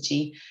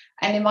diversity.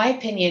 And in my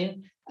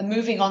opinion,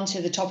 moving on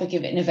to the topic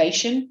of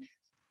innovation,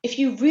 if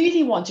you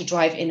really want to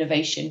drive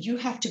innovation, you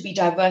have to be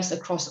diverse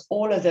across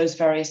all of those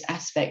various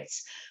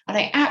aspects. And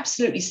I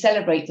absolutely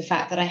celebrate the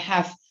fact that I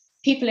have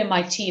people in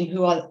my team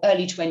who are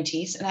early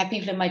 20s and I have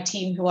people in my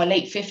team who are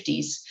late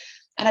 50s.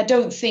 And I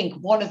don't think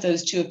one of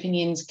those two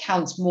opinions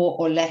counts more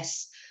or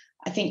less.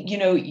 I think,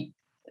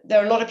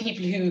 there are a lot of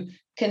people who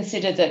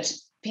consider that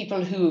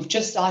people who've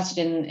just started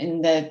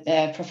in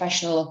their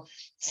professional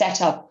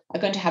setup are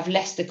going to have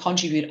less to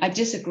contribute. I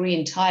disagree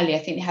entirely. I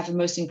think they have the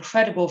most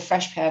incredible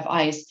fresh pair of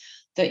eyes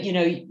that,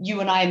 you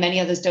and I and many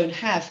others don't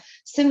have.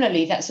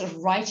 Similarly, that sort of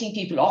writing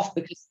people off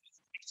because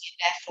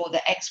therefore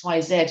the X,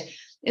 Y, Z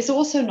is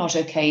also not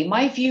okay.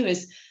 My view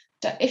is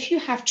that if you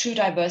have true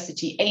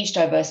diversity, age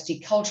diversity,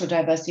 cultural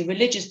diversity,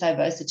 religious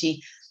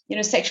diversity,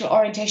 sexual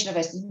orientation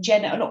diversity,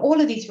 gender, and all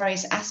of these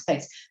various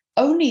aspects,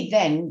 only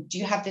then do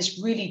you have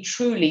this really,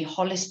 truly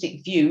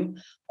holistic view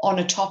on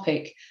a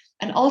topic.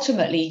 And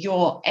ultimately,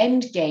 your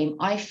end game,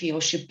 I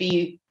feel, should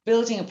be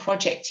building a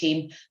project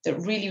team that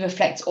really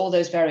reflects all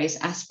those various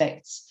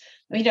aspects.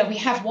 We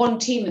have one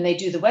team and they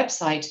do the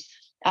website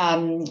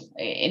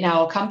in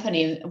our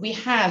company. We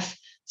have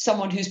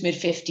someone who's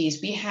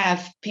mid-50s. We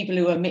have people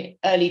who are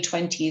early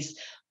 20s.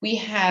 We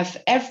have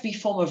every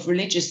form of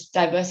religious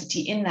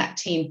diversity in that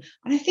team.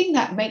 And I think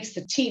that makes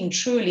the team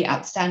truly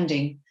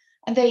outstanding.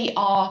 And they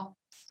are,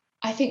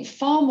 I think,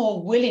 far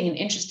more willing and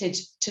interested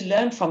to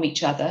learn from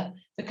each other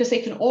because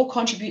they can all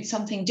contribute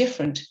something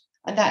different.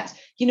 And that,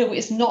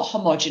 it's not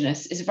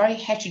homogenous. It's a very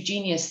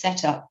heterogeneous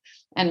setup.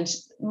 And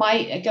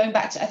going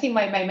back to, I think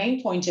my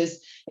main point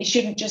is it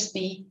shouldn't just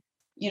be,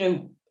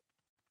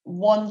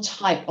 one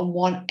type and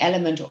one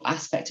element or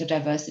aspect of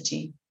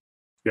diversity.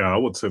 Yeah, I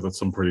would say that's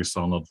some pretty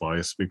sound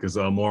advice because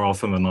more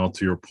often than not,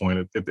 to your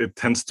point, it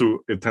tends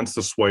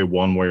to sway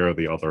one way or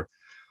the other.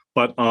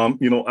 But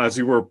as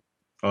you were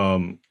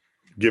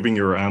giving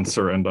your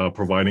answer and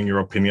providing your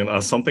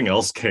opinion, something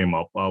else came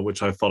up,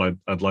 which I thought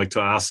I'd like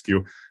to ask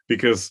you,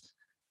 because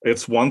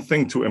it's one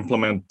thing to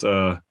implement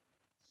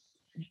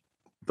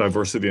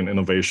diversity and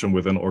innovation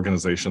within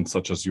organizations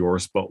such as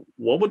yours, but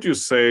what would you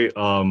say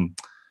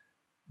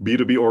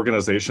B2B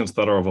organizations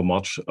that are of a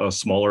much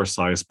smaller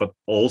size, but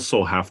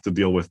also have to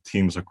deal with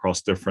teams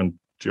across different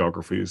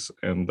geographies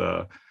and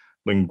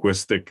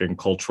linguistic and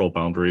cultural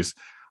boundaries?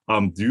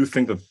 Do you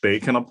think that they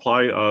can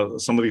apply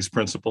some of these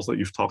principles that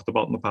you've talked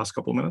about in the past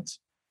couple of minutes?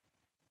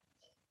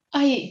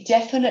 I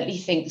definitely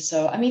think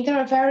so. I mean, there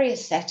are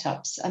various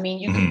setups. I mean,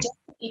 you can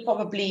definitely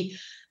probably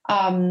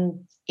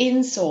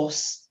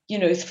insource,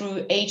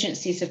 through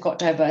agencies that have got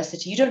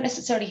diversity. You don't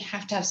necessarily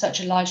have to have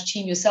such a large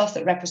team yourself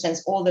that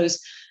represents all those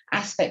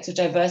aspects of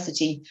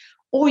diversity.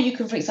 Or you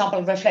can, for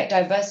example, reflect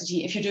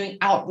diversity if you're doing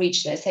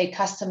outreach, let's say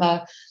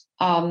customer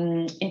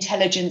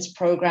intelligence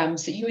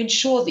programs, that you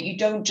ensure that you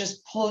don't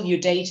just pull your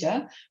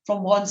data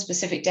from one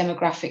specific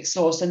demographic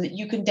source, and that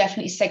you can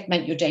definitely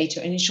segment your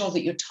data and ensure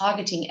that you're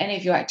targeting any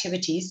of your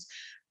activities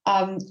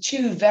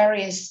to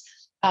various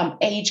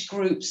age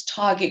groups,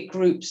 target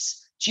groups,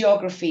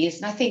 geographies.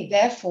 And I think,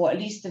 therefore, at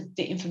least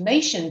the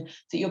information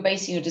that you're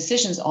basing your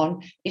decisions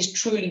on is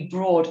truly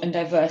broad and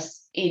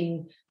diverse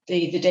in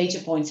the data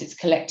points it's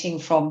collecting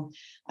from.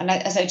 And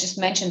as I just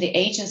mentioned, the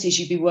agencies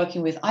you'd be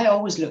working with, I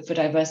always look for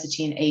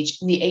diversity in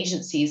the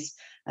agencies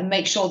and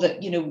make sure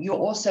that, you're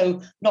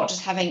also not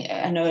just having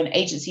an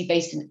agency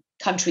based in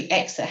country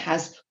X that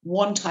has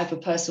one type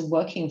of person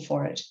working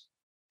for it.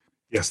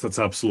 Yes, that's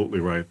absolutely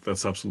right.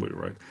 That's absolutely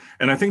right.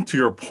 And I think to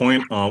your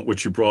point,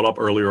 which you brought up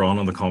earlier on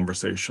in the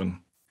conversation,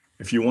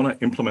 if you want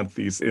to implement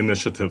these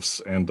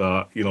initiatives and,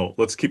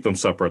 let's keep them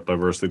separate,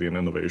 diversity and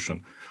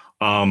innovation,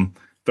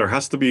 there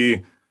has to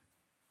be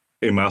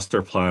a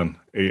master plan,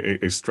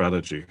 a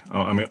strategy.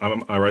 Am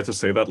I right to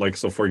say that? Like,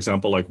 so for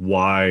example, like,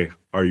 why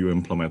are you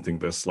implementing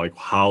this? Like,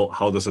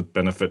 how does it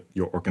benefit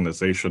your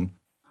organization?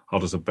 How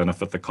does it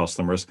benefit the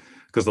customers?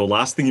 Because the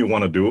last thing you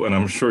want to do, and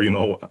I'm sure you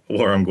know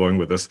where I'm going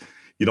with this,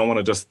 you don't want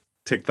to just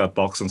tick that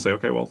box and say,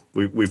 okay, well,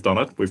 we've done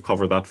it. We've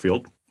covered that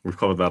field. We've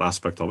covered that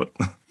aspect of it.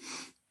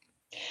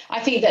 I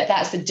think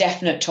that's the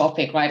definite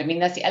topic, right? I mean,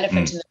 that's the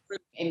elephant in the room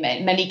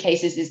in many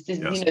cases is this,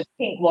 Yes.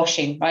 pink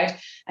washing, right?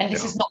 And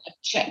this Yeah. is not a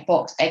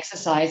checkbox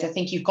exercise. I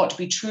think you've got to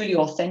be truly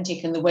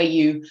authentic in the way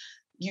you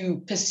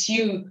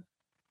pursue,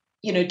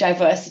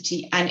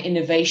 diversity and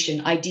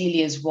innovation,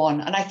 ideally as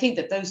one. And I think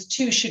that those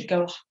two should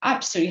go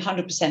absolutely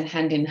 100%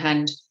 hand in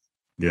hand.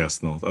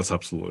 Yes, no, that's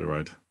absolutely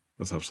right.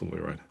 That's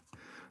absolutely right.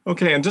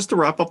 Okay, and just to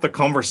wrap up the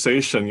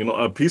conversation,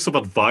 a piece of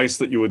advice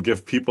that you would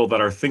give people that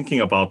are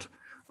thinking about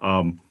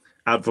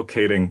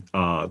advocating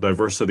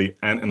diversity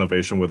and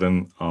innovation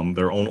within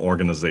their own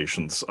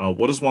organizations.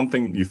 What is one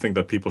thing you think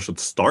that people should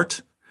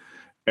start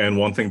and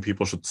one thing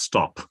people should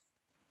stop?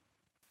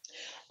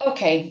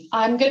 Okay,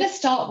 I'm going to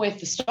start with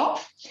the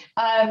stop,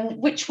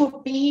 which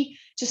would be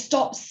to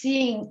stop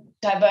seeing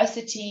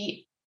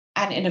diversity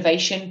and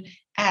innovation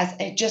as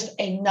just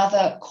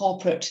another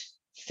corporate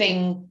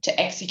thing to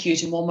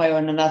execute in one way or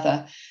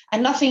another.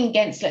 And nothing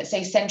against, let's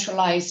say,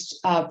 centralized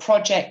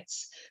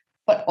projects,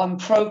 but on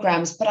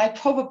programs. But I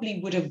probably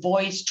would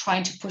avoid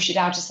trying to push it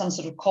out to some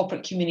sort of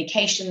corporate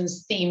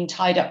communications theme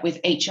tied up with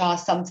HR,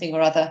 something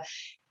or other.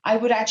 I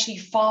would actually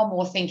far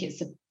more think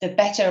it's the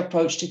better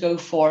approach to go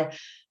for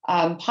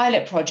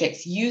pilot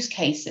projects, use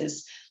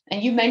cases.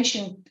 And you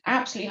mentioned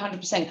absolutely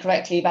 100%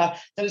 correctly about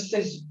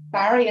those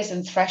barriers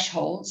and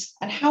thresholds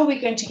and how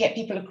we're going to get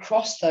people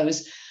across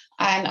those.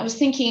 And I was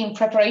thinking in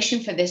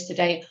preparation for this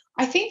today,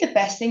 I think the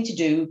best thing to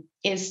do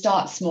is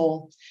start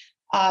small.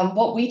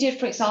 What we did,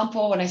 for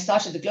example, when I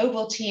started the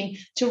global team,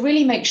 to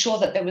really make sure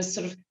that there was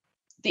sort of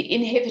the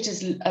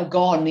inhibitors are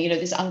gone,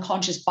 this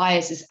unconscious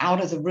bias is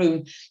out of the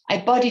room. I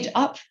buddied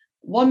up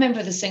one member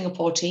of the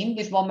Singapore team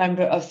with one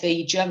member of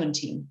the German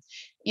team.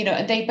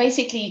 And they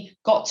basically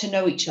got to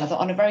know each other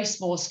on a very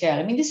small scale.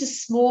 I mean, this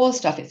is small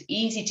stuff. It's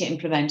easy to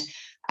implement.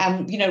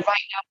 Right now,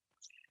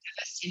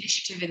 diversity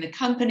initiative in the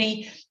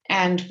company,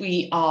 and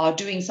we are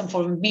doing some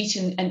form of meet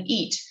and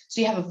eat.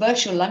 So you have a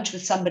virtual lunch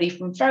with somebody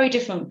from a very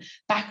different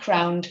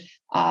background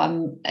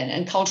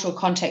and cultural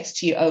context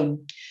to your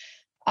own.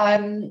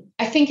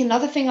 I think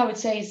another thing I would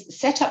say is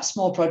set up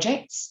small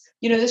projects.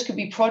 This could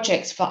be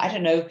projects for, I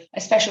don't know,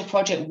 a special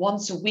project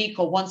once a week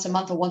or once a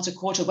month or once a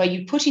quarter, where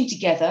you're putting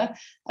together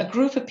a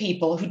group of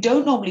people who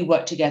don't normally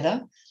work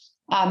together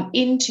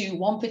into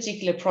one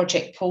particular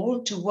project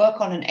pool to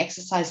work on an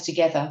exercise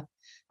together.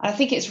 And I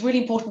think it's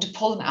really important to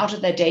pull them out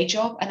of their day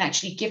job and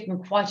actually give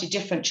them quite a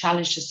different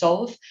challenge to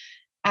solve.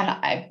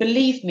 And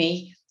believe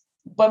me,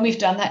 when we've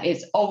done that,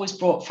 it's always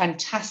brought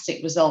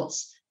fantastic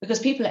results. Because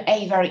people are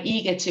very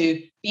eager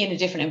to be in a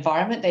different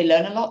environment. They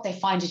learn a lot. They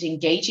find it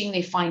engaging.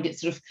 They find it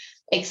sort of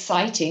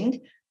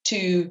exciting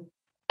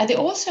and they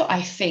also,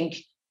 I think,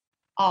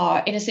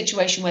 are in a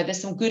situation where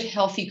there's some good,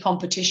 healthy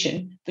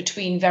competition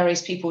between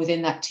various people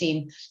within that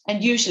team.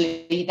 And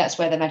usually that's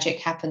where the magic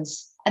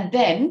happens. And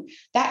then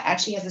that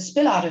actually has a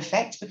spill out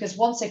effect, because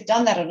once they've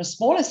done that on a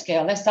smaller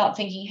scale, they start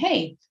thinking,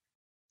 hey,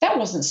 that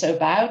wasn't so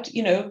bad.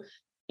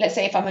 Let's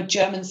say if I'm a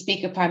German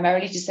speaker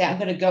primarily, to say I'm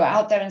going to go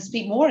out there and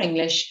speak more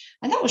English.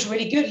 And that was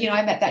really good.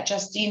 I met that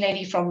Justine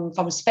lady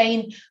from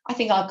Spain. I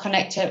think I'll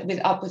connect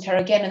up with her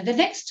again. And the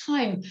next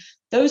time,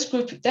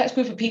 that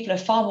group of people are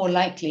far more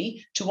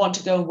likely to want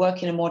to go and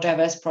work in a more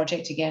diverse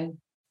project again.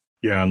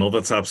 Yeah, no,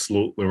 that's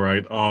absolutely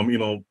right.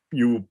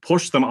 You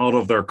push them out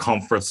of their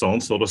comfort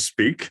zone, so to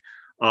speak.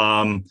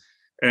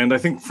 And I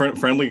think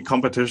friendly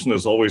competition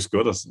is always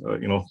good, as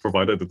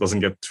provided it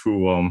doesn't get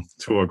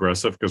too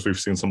aggressive, because we've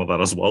seen some of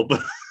that as well.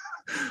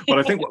 But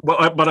I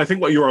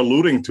think what you are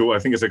alluding to, I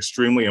think, is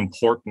extremely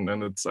important,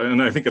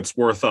 and I think it's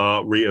worth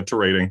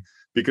reiterating,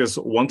 because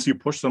once you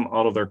push them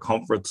out of their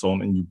comfort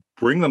zone and you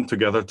bring them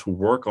together to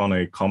work on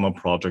a common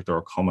project or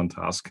a common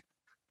task,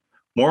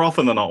 more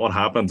often than not, what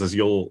happens is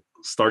you'll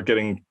start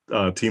getting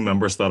team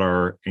members that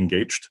are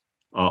engaged,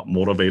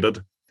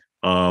 motivated.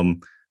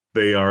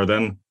 They are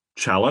then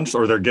challenged,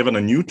 or they're given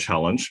a new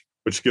challenge,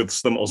 which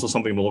gives them also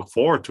something to look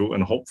forward to,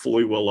 and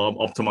hopefully will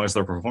optimize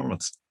their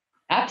performance.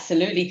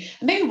 Absolutely.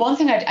 Maybe one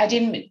thing I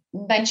didn't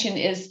mention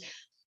is,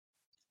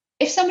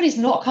 if somebody's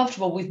not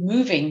comfortable with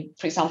moving,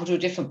 for example, to a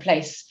different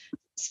place,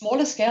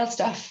 smaller scale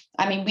stuff.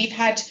 I mean, we've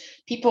had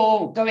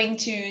people going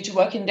to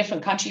work in a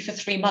different country for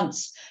 3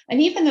 months,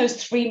 and even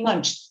those 3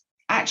 months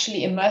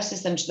actually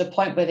immerses them to the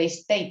point where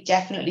they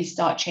definitely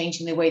start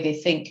changing the way they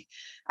think.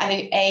 And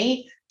they,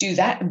 A, do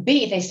that, and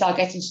B, they start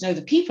getting to know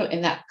the people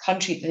in that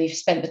country that they've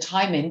spent the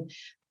time in.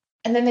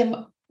 And then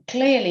they're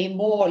clearly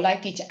more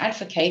likely to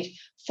advocate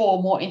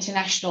for more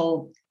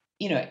international,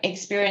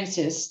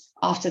 experiences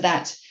after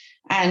that.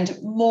 And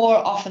more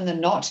often than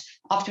not,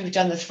 after we've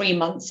done the 3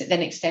 months, it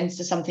then extends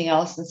to something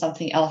else and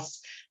something else.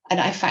 And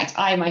in fact,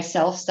 I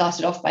myself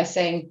started off by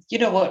saying, you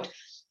know what,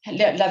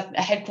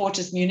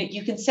 headquarters Munich,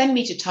 you can send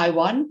me to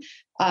Taiwan.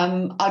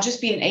 I'll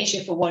just be in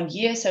Asia for 1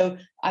 year, so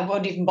I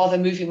won't even bother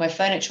moving my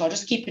furniture. I'll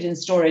just keep it in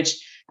storage.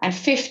 And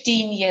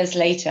 15 years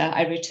later,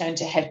 I returned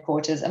to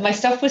headquarters, and my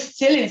stuff was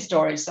still in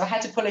storage, so I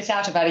had to pull it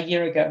out about a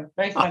year ago.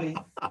 Very funny.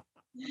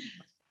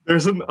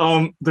 There's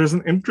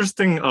an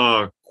interesting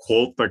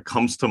quote that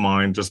comes to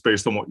mind just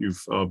based on what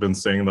you've been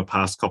saying in the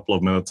past couple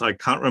of minutes. I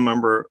can't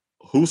remember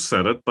who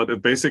said it, but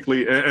it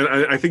basically, and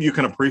I think you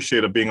can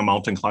appreciate it being a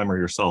mountain climber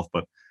yourself,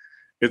 but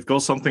it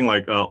goes something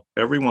like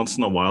every once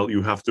in a while,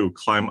 you have to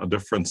climb a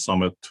different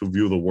summit to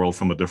view the world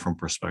from a different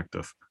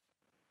perspective.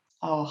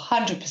 Oh,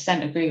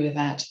 100% agree with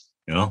that.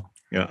 Yeah,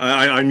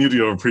 I knew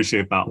you'd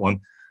appreciate that one.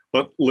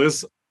 But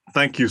Liz,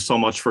 thank you so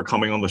much for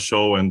coming on the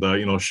show and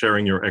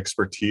sharing your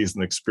expertise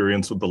and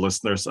experience with the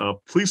listeners.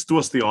 Please do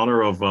us the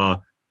honor of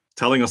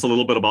telling us a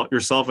little bit about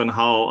yourself and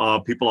how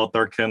people out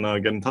there can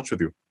get in touch with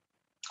you.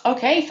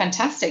 Okay,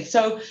 fantastic.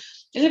 So a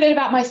little bit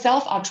about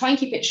myself. I'll try and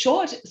keep it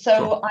short.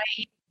 So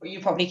sure. You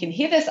probably can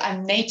hear this.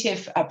 I'm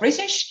native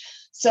British.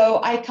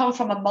 So I come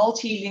from a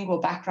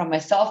multilingual background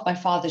myself. My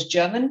father's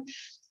German.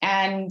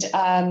 And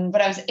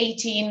when I was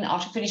 18,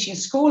 after finishing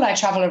school, I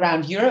traveled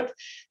around Europe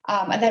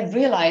and then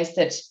realized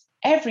that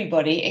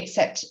everybody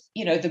except,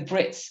 the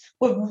Brits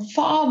were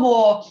far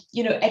more,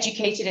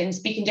 educated and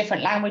speaking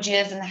different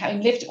languages and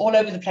having lived all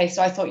over the place.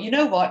 So I thought, you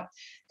know what,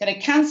 I'm going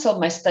to cancel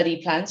my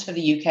study plans for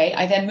the UK.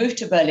 I then moved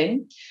to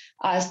Berlin,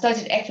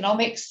 studied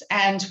economics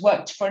and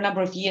worked for a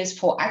number of years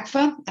for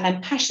AGFA, and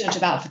I'm passionate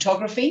about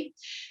photography.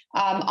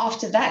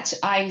 After that,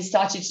 I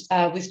started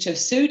with TÜV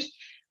Süd.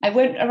 I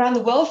went around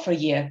the world for a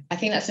year. I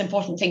think that's an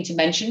important thing to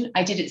mention.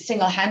 I did it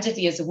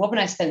single-handedly as a woman.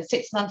 I spent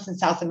 6 months in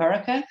South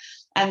America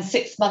and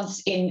 6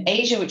 months in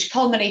Asia, which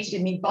culminated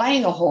in me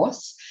buying a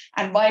horse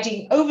and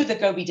riding over the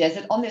Gobi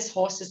Desert on this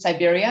horse to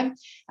Siberia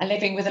and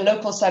living with a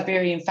local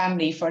Siberian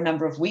family for a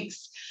number of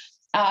weeks,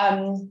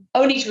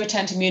 only to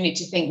return to Munich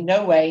to think,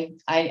 no way,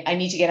 I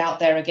need to get out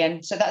there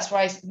again. So that's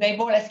where they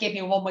more or less gave me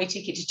a one-way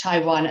ticket to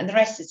Taiwan, and the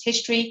rest is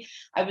history.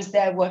 I was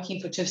there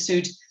working for TÜV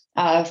Süd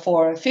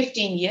for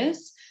 15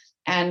 years.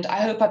 And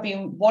I hope I've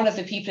been one of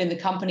the people in the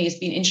company who's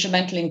been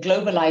instrumental in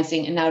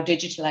globalizing and now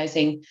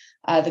digitalizing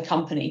the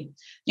company.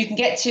 You can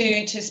get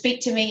to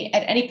speak to me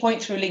at any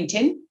point through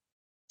LinkedIn.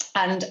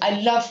 And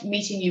I love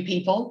meeting new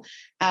people.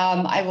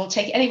 I will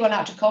take anyone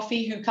out to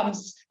coffee who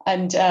comes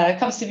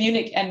to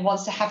Munich and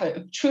wants to have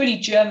a truly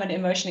German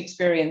immersion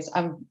experience.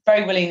 I'm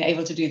very willing and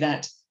able to do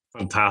that.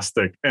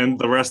 Fantastic. And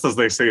the rest, as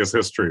they say, is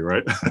history,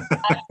 right?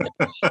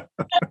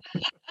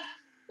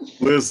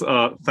 Liz,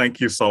 thank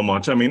you so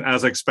much. I mean,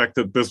 as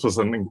expected, this was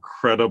an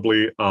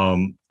incredibly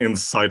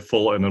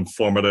insightful and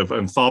informative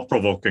and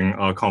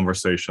thought-provoking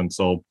conversation.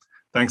 So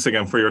thanks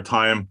again for your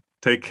time.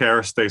 Take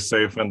care, stay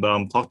safe, and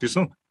talk to you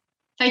soon.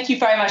 Thank you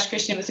very much,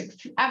 Christian. It was an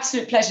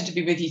absolute pleasure to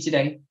be with you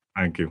today.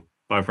 Thank you.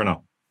 Bye for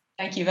now.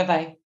 Thank you.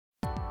 Bye-bye.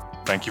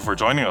 Thank you for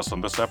joining us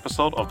on this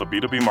episode of the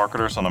B2B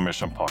Marketers on a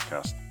Mission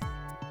podcast.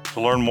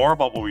 To learn more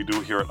about what we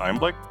do here at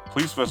Einblick,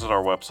 please visit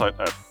our website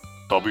at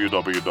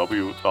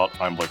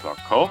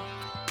www.einblick.co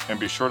and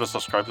be sure to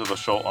subscribe to the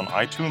show on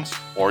iTunes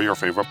or your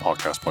favorite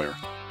podcast player.